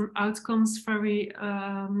focus on outcomes very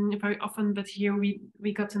often, but here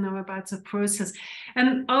we got to know about the process.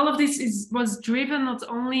 And all of this was driven not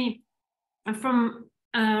only from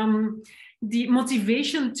the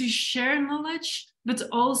motivation to share knowledge, but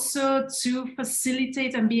also to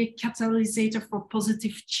facilitate and be a catalyst for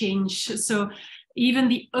positive change. So even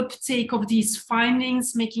the uptake of these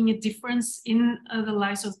findings making a difference in the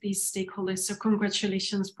lives of these stakeholders. So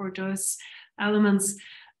congratulations for those elements.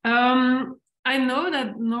 I know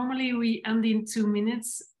that normally we end in 2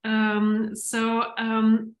 minutes.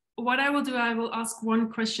 What I will do, I will ask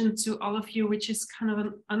one question to all of you, which is kind of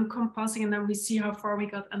an encompassing, and then we see how far we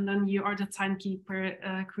got, and then you are the timekeeper,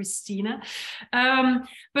 Christina.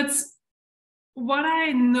 But what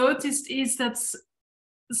I noticed is that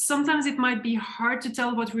sometimes it might be hard to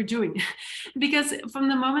tell what we're doing, because from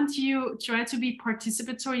the moment you try to be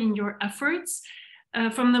participatory in your efforts,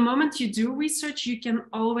 from the moment you do research, you can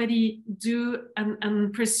already do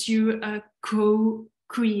and pursue a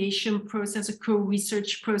co-creation process, a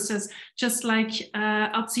co-research process, just like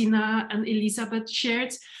Atsina and Elisabeth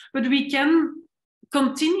shared. But we can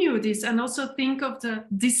continue this and also think of the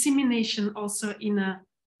dissemination also in a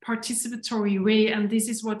participatory way. And this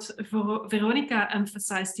is what Veronica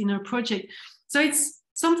emphasized in her project. So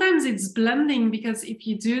sometimes it's blending, because if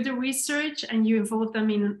you do the research and you involve them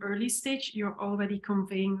in an early stage, you're already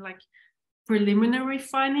conveying like preliminary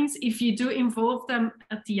findings. If you do involve them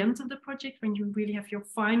at the end of the project, when you really have your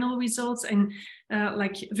final results, and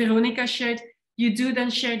like Veronica shared, you do then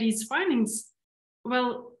share these findings.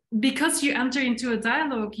 Well, because you enter into a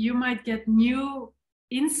dialogue, you might get new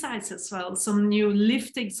insights as well, some new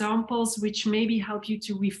lived examples, which maybe help you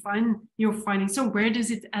to refine your findings. So where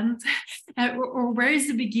does it end? Or where is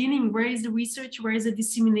the beginning? Where is the research? Where is the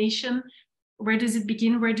dissemination? Where does it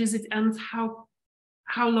begin? Where does it end?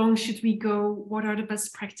 How long should we go? What are the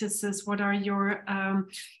best practices? What are your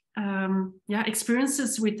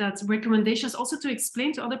experiences with that? Recommendations also to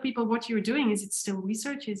explain to other people what you're doing. Is it still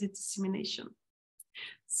research? Is it dissemination?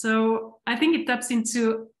 So I think it taps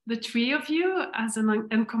into the three of you as an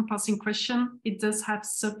encompassing question. It does have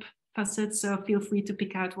sub-facets, so feel free to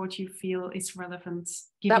pick out what you feel is relevant.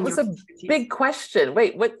 That was a big question.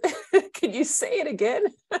 Wait, what? Can you say it again?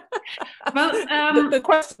 Well, the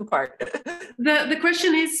question part. The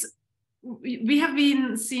question is, we have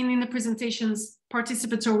been seeing in the presentations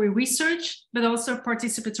participatory research, but also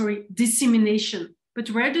participatory dissemination. But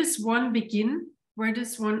where does one begin? Where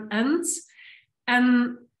does one end?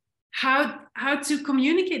 And how to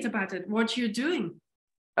communicate about it, what you're doing?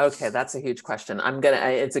 Okay, that's a huge question.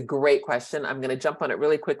 It's a great question. I'm gonna jump on it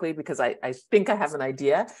really quickly because I think I have an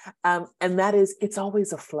idea. And that is, it's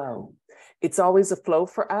always a flow. It's always a flow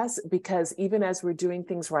for us, because even as we're doing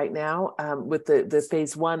things right now with the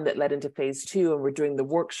phase 1 that led into phase 2, and we're doing the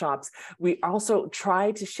workshops, we also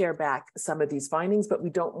try to share back some of these findings, but we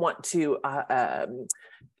don't want to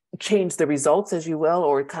change the results, as you will,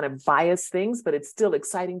 or kind of bias things, but it's still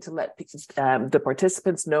exciting to let the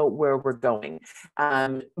participants know where we're going.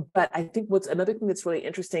 But I think what's another thing that's really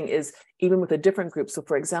interesting is even with a different group. So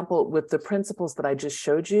for example, with the principles that I just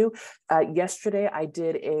showed you, yesterday I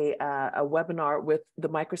did a webinar with the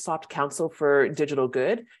Microsoft Council for Digital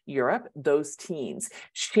Good Europe, those teams,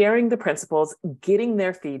 sharing the principles, getting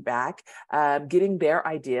their feedback, getting their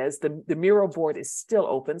ideas. The Miro board is still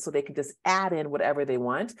open, so they can just add in whatever they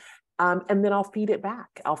want. And then I'll feed it back.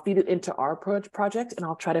 I'll feed it into our project, and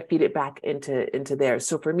I'll try to feed it back into theirs.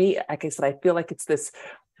 So for me, like I said, I feel like it's this,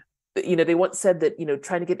 you know, they once said that, you know,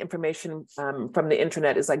 trying to get information from the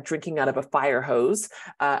internet is like drinking out of a fire hose.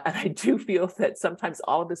 And I do feel that sometimes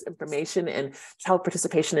all of this information and child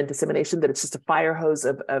participation and dissemination, that it's just a fire hose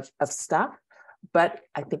of stuff, but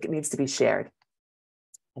I think it needs to be shared.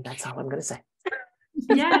 And that's all I'm going to say.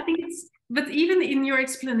 Yeah, I think it's, but even in your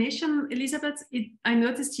explanation, Elizabeth, I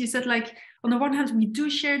noticed you said, like, on the one hand, we do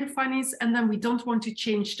share the findings and then we don't want to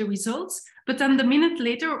change the results. But then the minute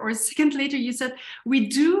later or a second later, you said, we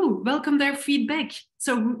do welcome their feedback.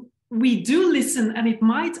 So we do listen, and it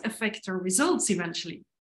might affect our results eventually.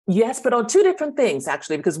 Yes, but on two different things,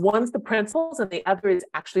 actually, because one's the principles and the other is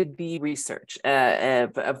actually the research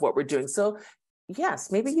of what we're doing. So yes,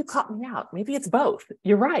 maybe you caught me out. Maybe it's both.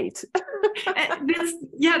 You're right.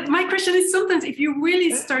 Yeah, my question is, sometimes if you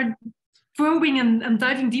really start probing and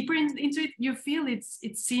diving deeper into it, you feel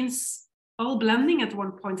it seems all blending at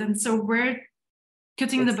one point. And so we're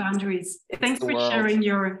cutting the boundaries. Thanks for sharing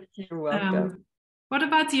your... You're welcome. What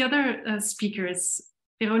about the other speakers,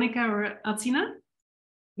 Veronica or Altina?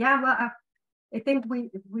 Yeah, well, I think we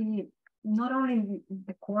not only in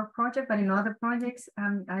the core project, but in other projects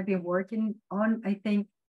I've been working on, I think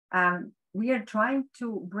we are trying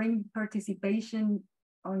to bring participation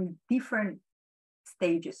on different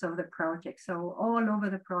stages of the project. So all over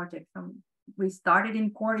the project, we started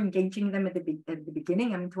in core, engaging them at the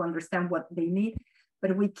beginning, I mean, to understand what they need,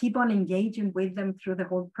 but we keep on engaging with them through the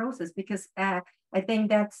whole process, because I think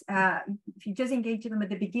that's, if you just engage them at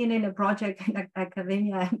the beginning, a project in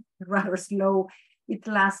academia rather slow, it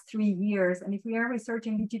lasts 3 years. And if we are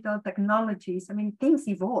researching digital technologies, I mean, things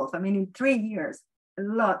evolve. I mean, in 3 years,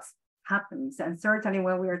 lots happens. And certainly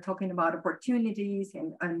when we are talking about opportunities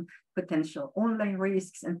and potential online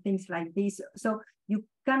risks and things like this. So you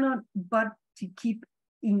cannot but to keep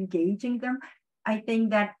engaging them. I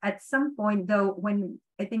think that at some point, though,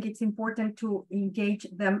 I think it's important to engage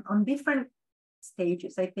them on different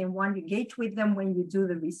stages. I think one, you engage with them when you do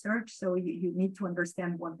the research. So you need to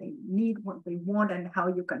understand what they need, what they want, and how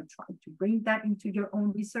you can try to bring that into your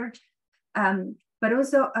own research. But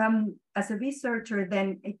also as a researcher,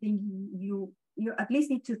 then I think you at least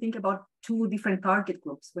need to think about 2 different target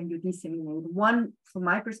groups when you disseminate. One, from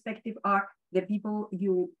my perspective, are the people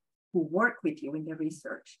who work with you in the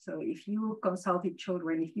research. So if you consulted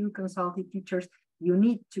children, if you consulted teachers, you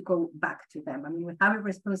need to go back to them. I mean, we have a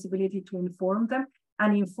responsibility to inform them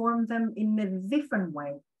and inform them in a different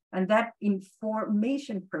way. And that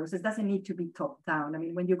information process doesn't need to be top down. I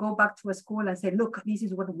mean, when you go back to a school and say, look, this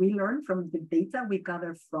is what we learned from the data we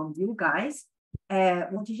gathered from you guys,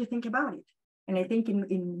 what did you think about it? And I think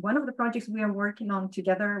in one of the projects we are working on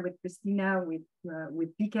together with Christina, with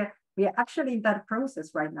Pika, we are actually in that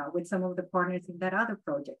process right now with some of the partners in that other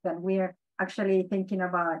project. And we are actually thinking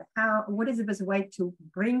about what is the best way to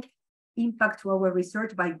bring impact to our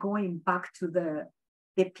research by going back to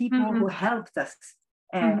the people who helped us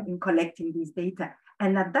in collecting these data.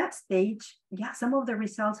 And at that stage, yeah, some of the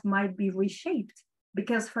results might be reshaped,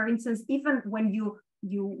 because, for instance, even when you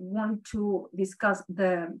want to discuss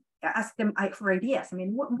ask them for ideas. I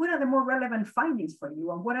mean, what are the more relevant findings for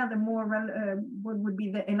you, and what are the more what would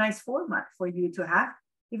be a nice format for you to have?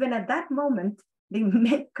 Even at that moment, they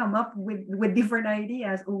may come up with different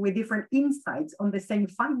ideas or with different insights on the same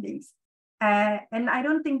findings. And I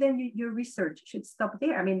don't think then your research should stop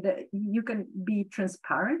there. I mean, you can be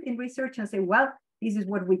transparent in research and say, well, this is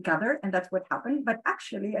what we gathered and that's what happened. But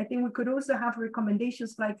actually, I think we could also have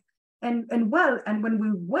recommendations like, and when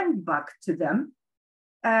we went back to them,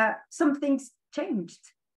 some things changed.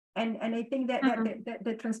 And I think that,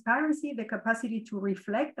 the transparency, the capacity to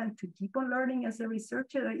reflect and to keep on learning as a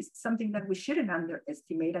researcher is something that we shouldn't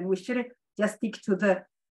underestimate. And we shouldn't just stick to the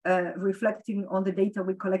reflecting on the data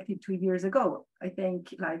we collected 2 years ago. I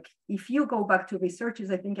think, like, if you go back to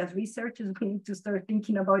researchers, I think as researchers, we need to start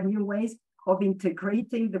thinking about new ways of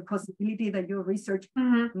integrating the possibility that your research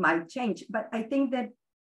might change. But I think that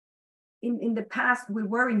in the past, we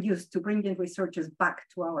weren't used to bringing researchers back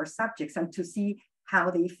to our subjects and to see how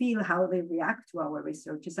they feel, how they react to our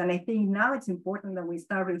researches. And I think now it's important that we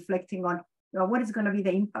start reflecting on, you know, what is going to be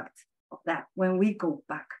the impact of that when we go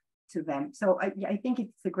back to them. So I think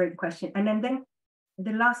it's a great question. And then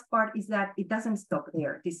the last part is that it doesn't stop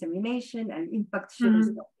there. Dissemination and impact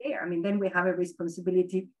shouldn't stop there. I mean, then we have a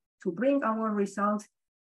responsibility to bring our results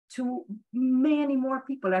to many more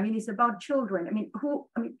people. I mean, it's about children. I mean,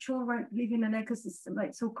 children live in an ecosystem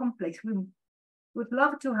like so complex. We would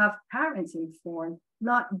love to have parents informed,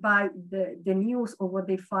 not by the news or what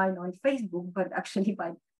they find on Facebook, but actually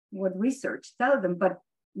by what research tells them. But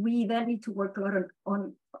we then need to work a lot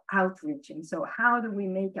on outreaching. So how do we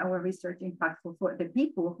make our research impactful for the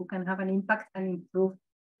people who can have an impact and improve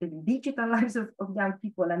the digital lives of young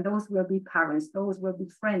people? And those will be parents, those will be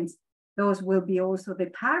friends, those will be also the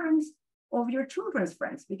parents of your children's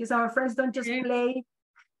friends, because our friends don't just play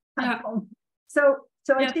at home.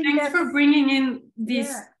 So I think thanks for bringing in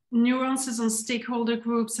these nuances on stakeholder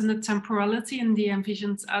groups and the temporality and the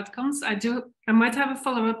envisioned outcomes. I might have a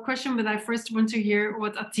follow-up question, but I first want to hear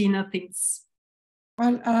what Athena thinks.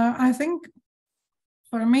 Well, I think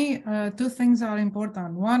for me, two things are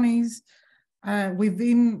important. One is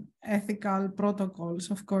within ethical protocols,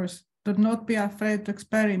 of course, do not be afraid to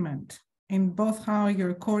experiment in both how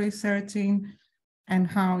you're co-researching and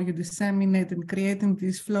how you disseminate and creating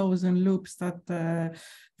these flows and loops that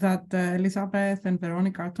Elizabeth and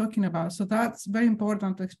Veronica are talking about. So that's very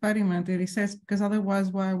important to experiment in research, because otherwise,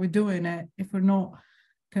 why are we doing it if we're not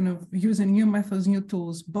kind of using new methods, new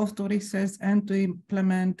tools, both to research and to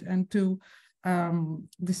implement and to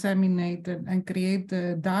disseminate and create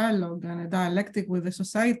a dialogue and a dialectic with the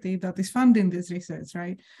society that is funding this research,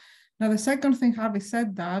 right? Now, the second thing, having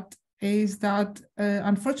said that, is that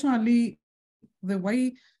unfortunately, the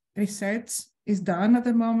way research is done at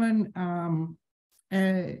the moment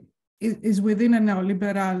is within a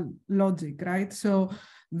neoliberal logic, right? So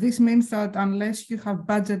this means that unless you have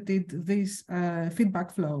budgeted these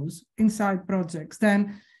feedback flows inside projects,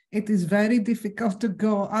 then it is very difficult to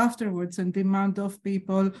go afterwards and demand of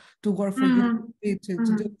people to work for you to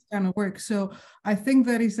do this kind of work. So I think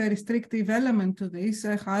there is a restrictive element to this.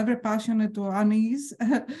 However passionate one is,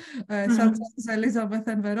 such as Elizabeth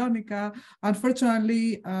and Veronica,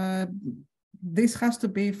 unfortunately, this has to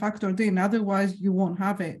be factored in. Otherwise, you won't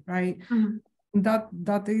have it, right?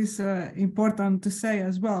 That is important to say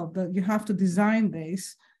as well, that you have to design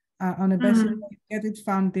this on a basis, get it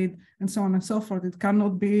funded, and so on and so forth. It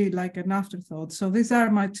cannot be like an afterthought. So these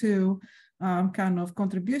are my two kind of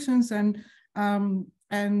contributions. And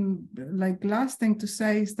like last thing to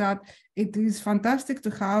say is that it is fantastic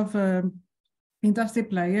to have industry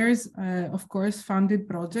players, of course, funded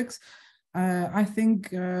projects. I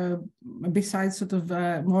think besides sort of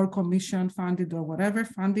more commission funded or whatever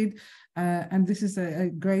funded, and this is a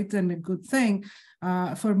great and a good thing,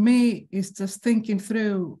 for me, is just thinking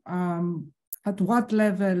through at what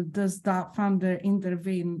level does that funder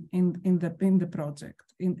intervene in the project,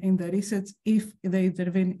 in the research, if they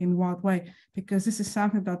intervene in what way, because this is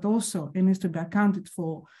something that also needs to be accounted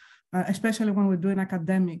for. Especially when we're doing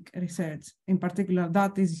academic research, in particular,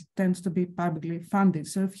 that tends to be publicly funded.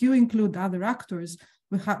 So if you include other actors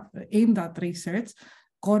we have in that research,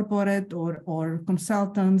 corporate or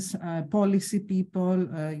consultants, policy people,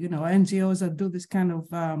 NGOs that do this kind of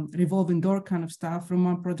revolving door kind of stuff from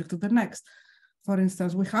one project to the next. For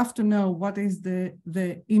instance, we have to know what is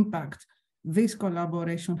the impact this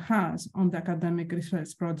collaboration has on the academic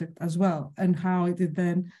research project as well, and how it is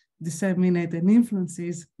then disseminate and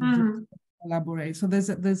influences collaborate. So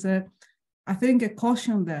there's a I think a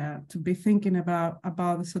caution there to be thinking about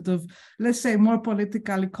the sort of, let's say, more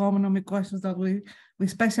political economy questions that we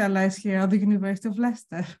specialize here at the University of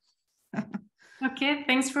Leicester. Okay,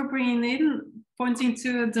 thanks for pointing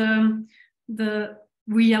to the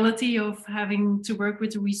reality of having to work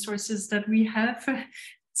with the resources that we have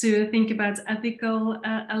to think about ethical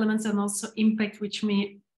elements and also impact, which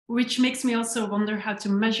makes me also wonder how to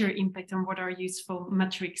measure impact and what are useful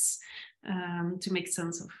metrics to make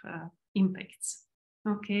sense of impacts.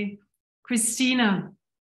 Okay, Christina.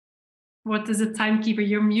 what is a timekeeper?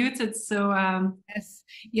 You're muted, so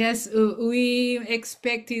Yes, we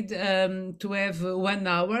expected to have 1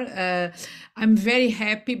 hour. I'm very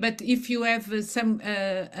happy, but if you have some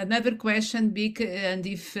another question, Big, and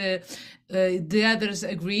if the others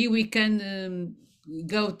agree, we can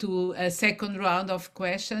go to a second round of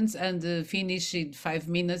questions and finish in 5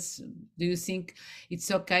 minutes. Do you think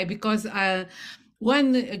it's okay? Because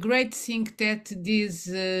one great thing that these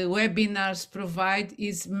webinars provide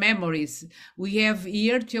is memories. We have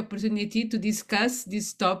here the opportunity to discuss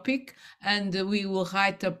this topic, and we will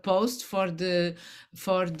write a post for the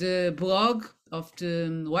blog of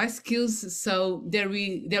the ySKILLS. So there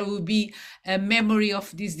will be a memory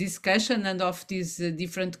of this discussion and of these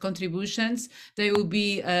different contributions. They will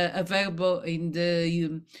be available in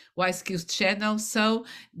the ySKILLS channel. So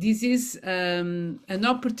this is an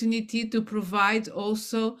opportunity to provide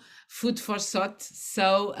also food for thought.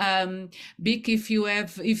 So Big, if you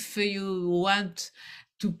want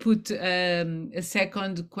to put a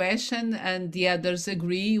second question and the others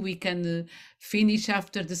agree, we can finish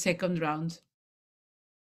after the second round.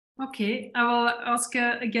 Okay, I will ask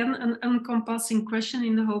again an encompassing question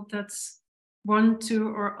in the hope that one, two,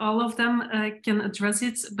 or all of them can address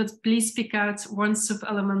it, but please pick out one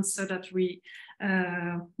sub-element so that we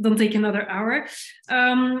don't take another hour.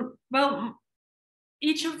 Well,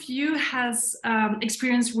 each of you has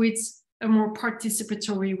experience with a more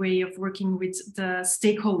participatory way of working with the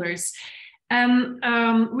stakeholders.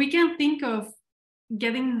 And we can think of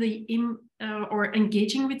getting or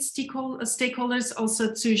engaging with stakeholders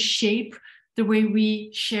also to shape the way we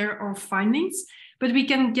share our findings, but we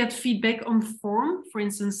can get feedback on form. For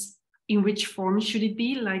instance, in which form should it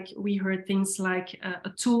be? Like we heard things like a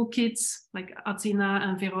toolkit, like Atina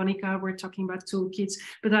and Veronica were talking about toolkits,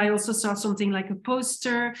 but I also saw something like a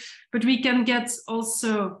poster. But we can get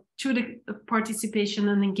also through the participation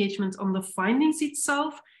and engagement on the findings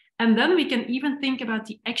itself. And then we can even think about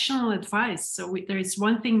the actionable advice. So there is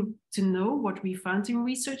one thing to know what we found in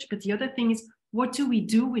research, but the other thing is, what do we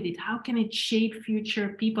do with it? How can it shape future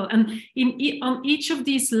people? And on each of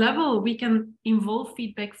these levels, we can involve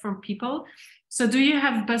feedback from people. So do you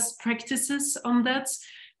have best practices on that?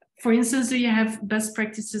 For instance, do you have best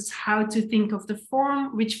practices how to think of the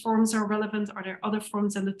form? Which forms are relevant? Are there other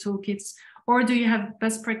forms in the toolkits? Or do you have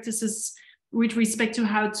best practices with respect to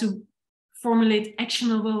how to formulate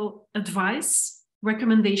actionable advice,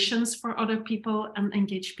 recommendations for other people, and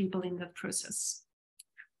engage people in that process?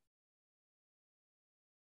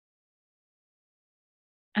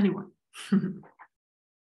 Anyone?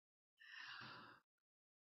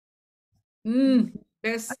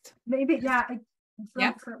 Best. Maybe, yeah.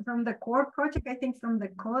 Yeah. From the core project, I think from the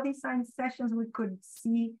co-design sessions, we could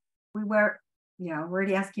see we were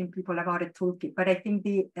already asking people about a toolkit, but I think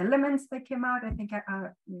the elements that came out, I think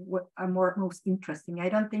are most interesting. I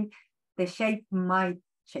don't think the shape might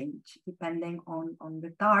change depending on the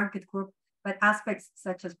target group, but aspects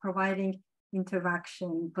such as providing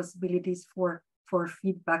interaction possibilities for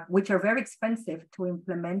feedback, which are very expensive to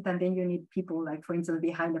implement, and then you need people, like for instance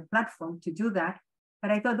behind a platform, to do that. But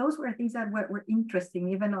I thought those were things that were interesting,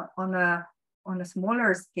 even on a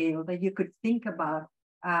smaller scale, that you could think about.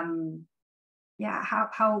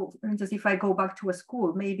 How, for instance, if I go back to a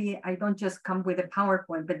school, maybe I don't just come with a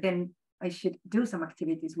PowerPoint, but then I should do some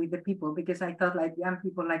activities with the people, because I thought like young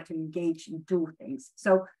people like to engage and do things.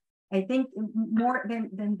 So I think more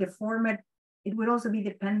than the format, it would also be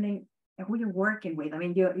depending on who you're working with. I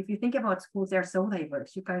mean, if you think about schools, they're so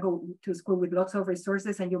diverse. You can go to a school with lots of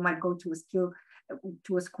resources, and you might go to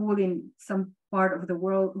a school in some part of the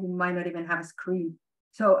world who might not even have a screen.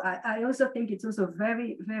 So I also think it's also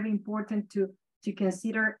very, very important to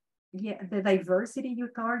consider the diversity you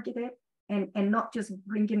targeted, and not just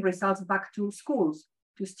bringing results back to schools,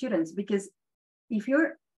 to students, because if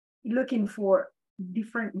you're looking for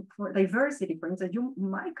diversity, for instance, you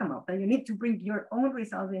might come up that you need to bring your own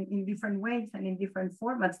results in different ways and in different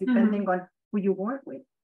formats, depending on who you work with.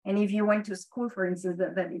 And if you went to school, for instance,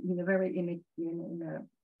 that in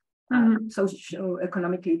a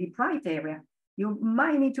socio-economically deprived area, you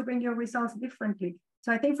might need to bring your results differently.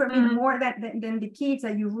 So I think for me, more than the key is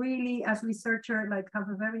that you really, as researcher, like have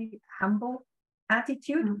a very humble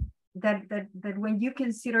attitude. That when you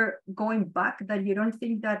consider going back, that you don't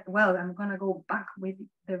think that, well, I'm gonna go back with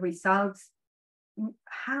the results.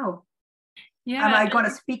 How am I gonna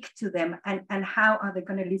speak to them, and how are they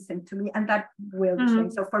gonna listen to me? And that will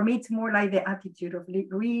change. So for me, it's more like the attitude of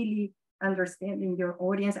really understanding your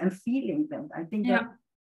audience and feeling them. I think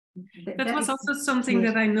that was also something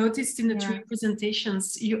that I noticed in the three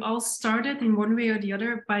presentations. You all started in one way or the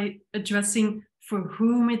other by addressing for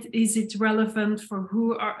whom is it relevant, for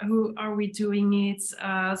who are we doing it.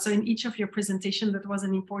 So in each of your presentation, that was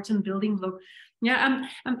an important building block. Yeah,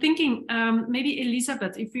 I'm thinking maybe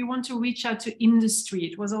Elizabeth, if we want to reach out to industry,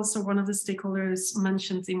 it was also one of the stakeholders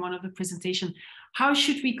mentioned in one of the presentation. How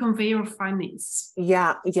should we convey our findings?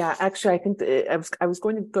 Yeah. Actually, I think I was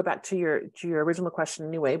going to go back to your original question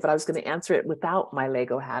anyway, but I was going to answer it without my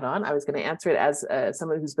Lego hat on. I was going to answer it as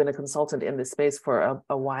someone who's been a consultant in this space for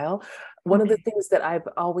a while. One of the things that I've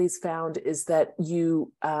always found is that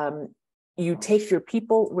you take your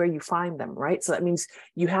people where you find them, right? So that means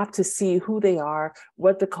you have to see who they are,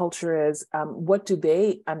 what the culture is, what do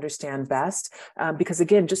they understand best? Because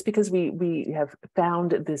again, just because we have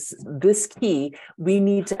found this key, we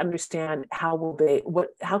need to understand how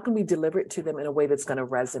can we deliver it to them in a way that's going to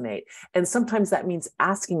resonate? And sometimes that means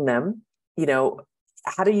asking them, you know,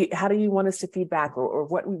 how do you want us to feedback, or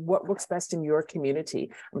what works best in your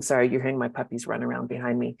community? I'm sorry, you're hearing my puppies run around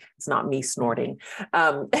behind me. It's not me snorting.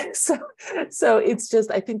 So it's just,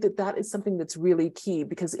 I think that is something that's really key,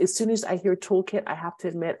 because as soon as I hear toolkit, I have to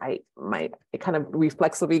admit, I kind of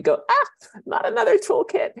reflexively go, not another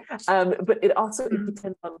toolkit. But it also, it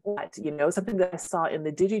depends on what, you know. Something that I saw in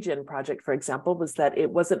the DigiGen project, for example, was that it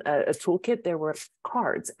wasn't a toolkit, there were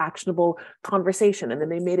cards, actionable conversation. And then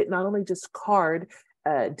they made it not only just card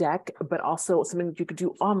deck, but also something that you could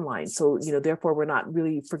do online. So, you know, therefore we're not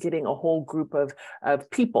really forgetting a whole group of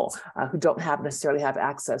people who don't necessarily have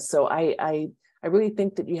access. So I really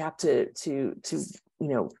think that you have to you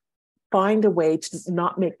know, find a way to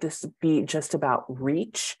not make this be just about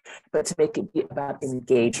reach, but to make it be about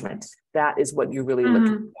engagement. That is what you're really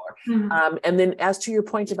looking for. And then as to your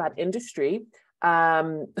point about industry,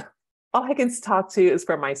 all I can talk to is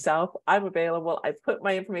for myself. I'm available. I put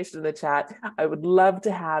my information in the chat. I would love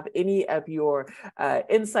to have any of your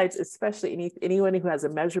insights, especially anyone who has a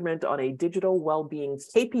measurement on a digital well-being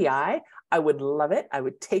KPI. I would love it. I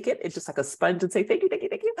would take it. It's just like a sponge and say, thank you, thank you,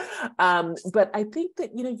 thank you. But I think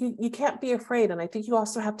that, you know, you can't be afraid. And I think you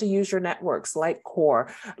also have to use your networks like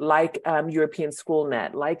CORE, like European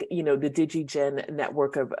SchoolNet, like, you know, the DigiGen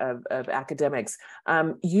network of academics.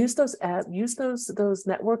 Use those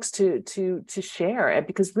networks to share. And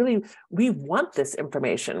because really we want this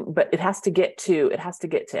information, but it has to get to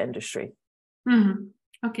industry.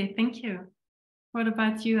 Okay, thank you. What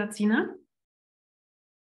about you, Atina?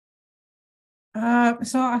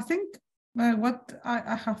 So I think what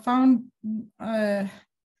I have found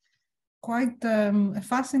quite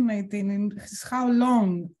fascinating is how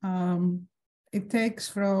long it takes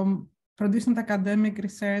from producing academic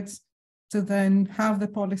research to then have the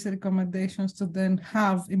policy recommendations, to then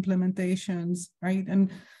have implementations, right? And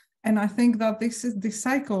I think that this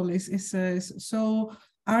cycle is so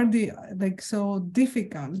so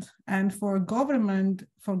difficult, and for government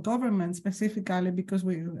specifically, because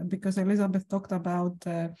Elizabeth talked about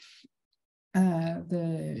the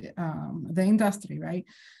industry, right?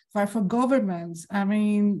 But for governments, I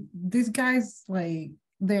mean, these guys, like,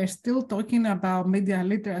 they're still talking about media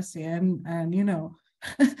literacy, and you know,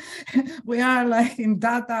 we are like in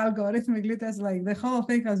data algorithmic literacy, like the whole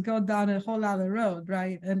thing has gone down a whole other road,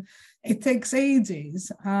 right? And it takes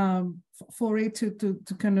ages for it to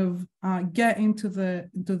kind of get into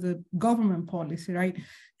the government policy, right?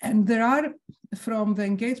 And there are, from the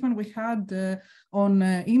engagement we had on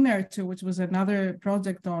INER2, which was another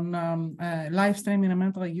project on live streaming and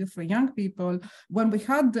mental youth for young people, when we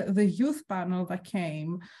had the youth panel that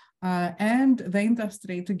came, and the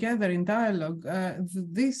industry together in dialogue,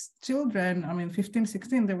 these children, I mean, 15,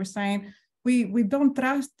 16, they were saying, we don't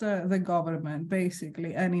trust the government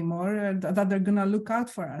basically anymore, that they're gonna look out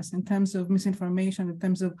for us in terms of misinformation, in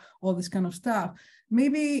terms of all this kind of stuff.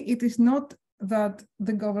 Maybe it is not that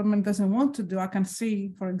the government doesn't want to do. I can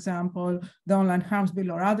see, for example, the online harms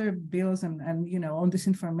bill or other bills and you know, on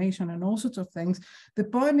disinformation and all sorts of things. The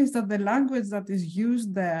point is that the language that is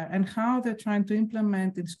used there and how they're trying to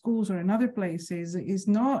implement in schools or in other places is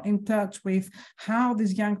not in touch with how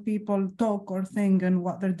these young people talk or think and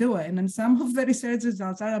what they're doing. And some of the research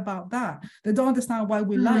results are about that. They don't understand why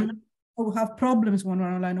we lie, or have problems when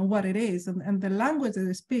we're online, or what it is, and the language that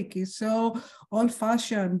they speak is so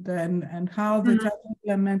old-fashioned, and how they try to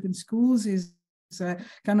implement in schools is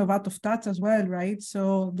kind of out of touch as well, right?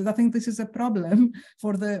 So I think this is a problem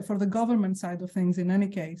for the government side of things in any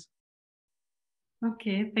case.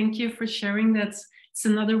 Okay, thank you for sharing that. It's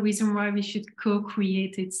another reason why we should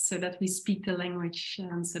co-create it, so that we speak the language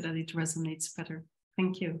and so that it resonates better.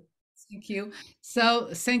 Thank you. Thank you. So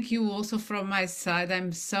thank you also from my side.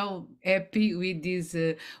 I'm so happy with this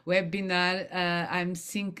webinar. I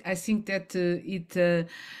think that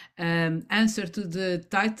answer to the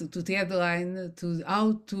title, to the headline, to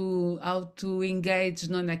how to engage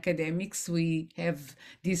non-academics. We have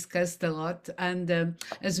discussed a lot, and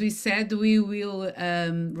as we said, we will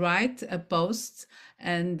write a post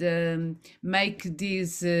and make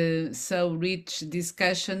this so rich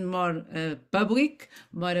discussion more public,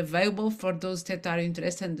 more available for those that are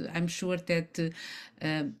interested. And I'm sure that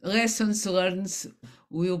lessons learned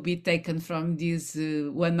will be taken from this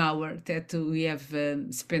 1 hour that we have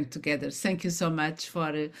spent together. Thank you so much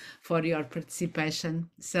for your participation.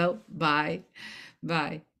 So bye.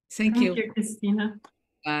 Thank you. Thank you, Christina.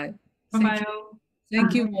 Bye. Bye-bye all.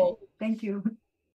 Thank you all. Thank you.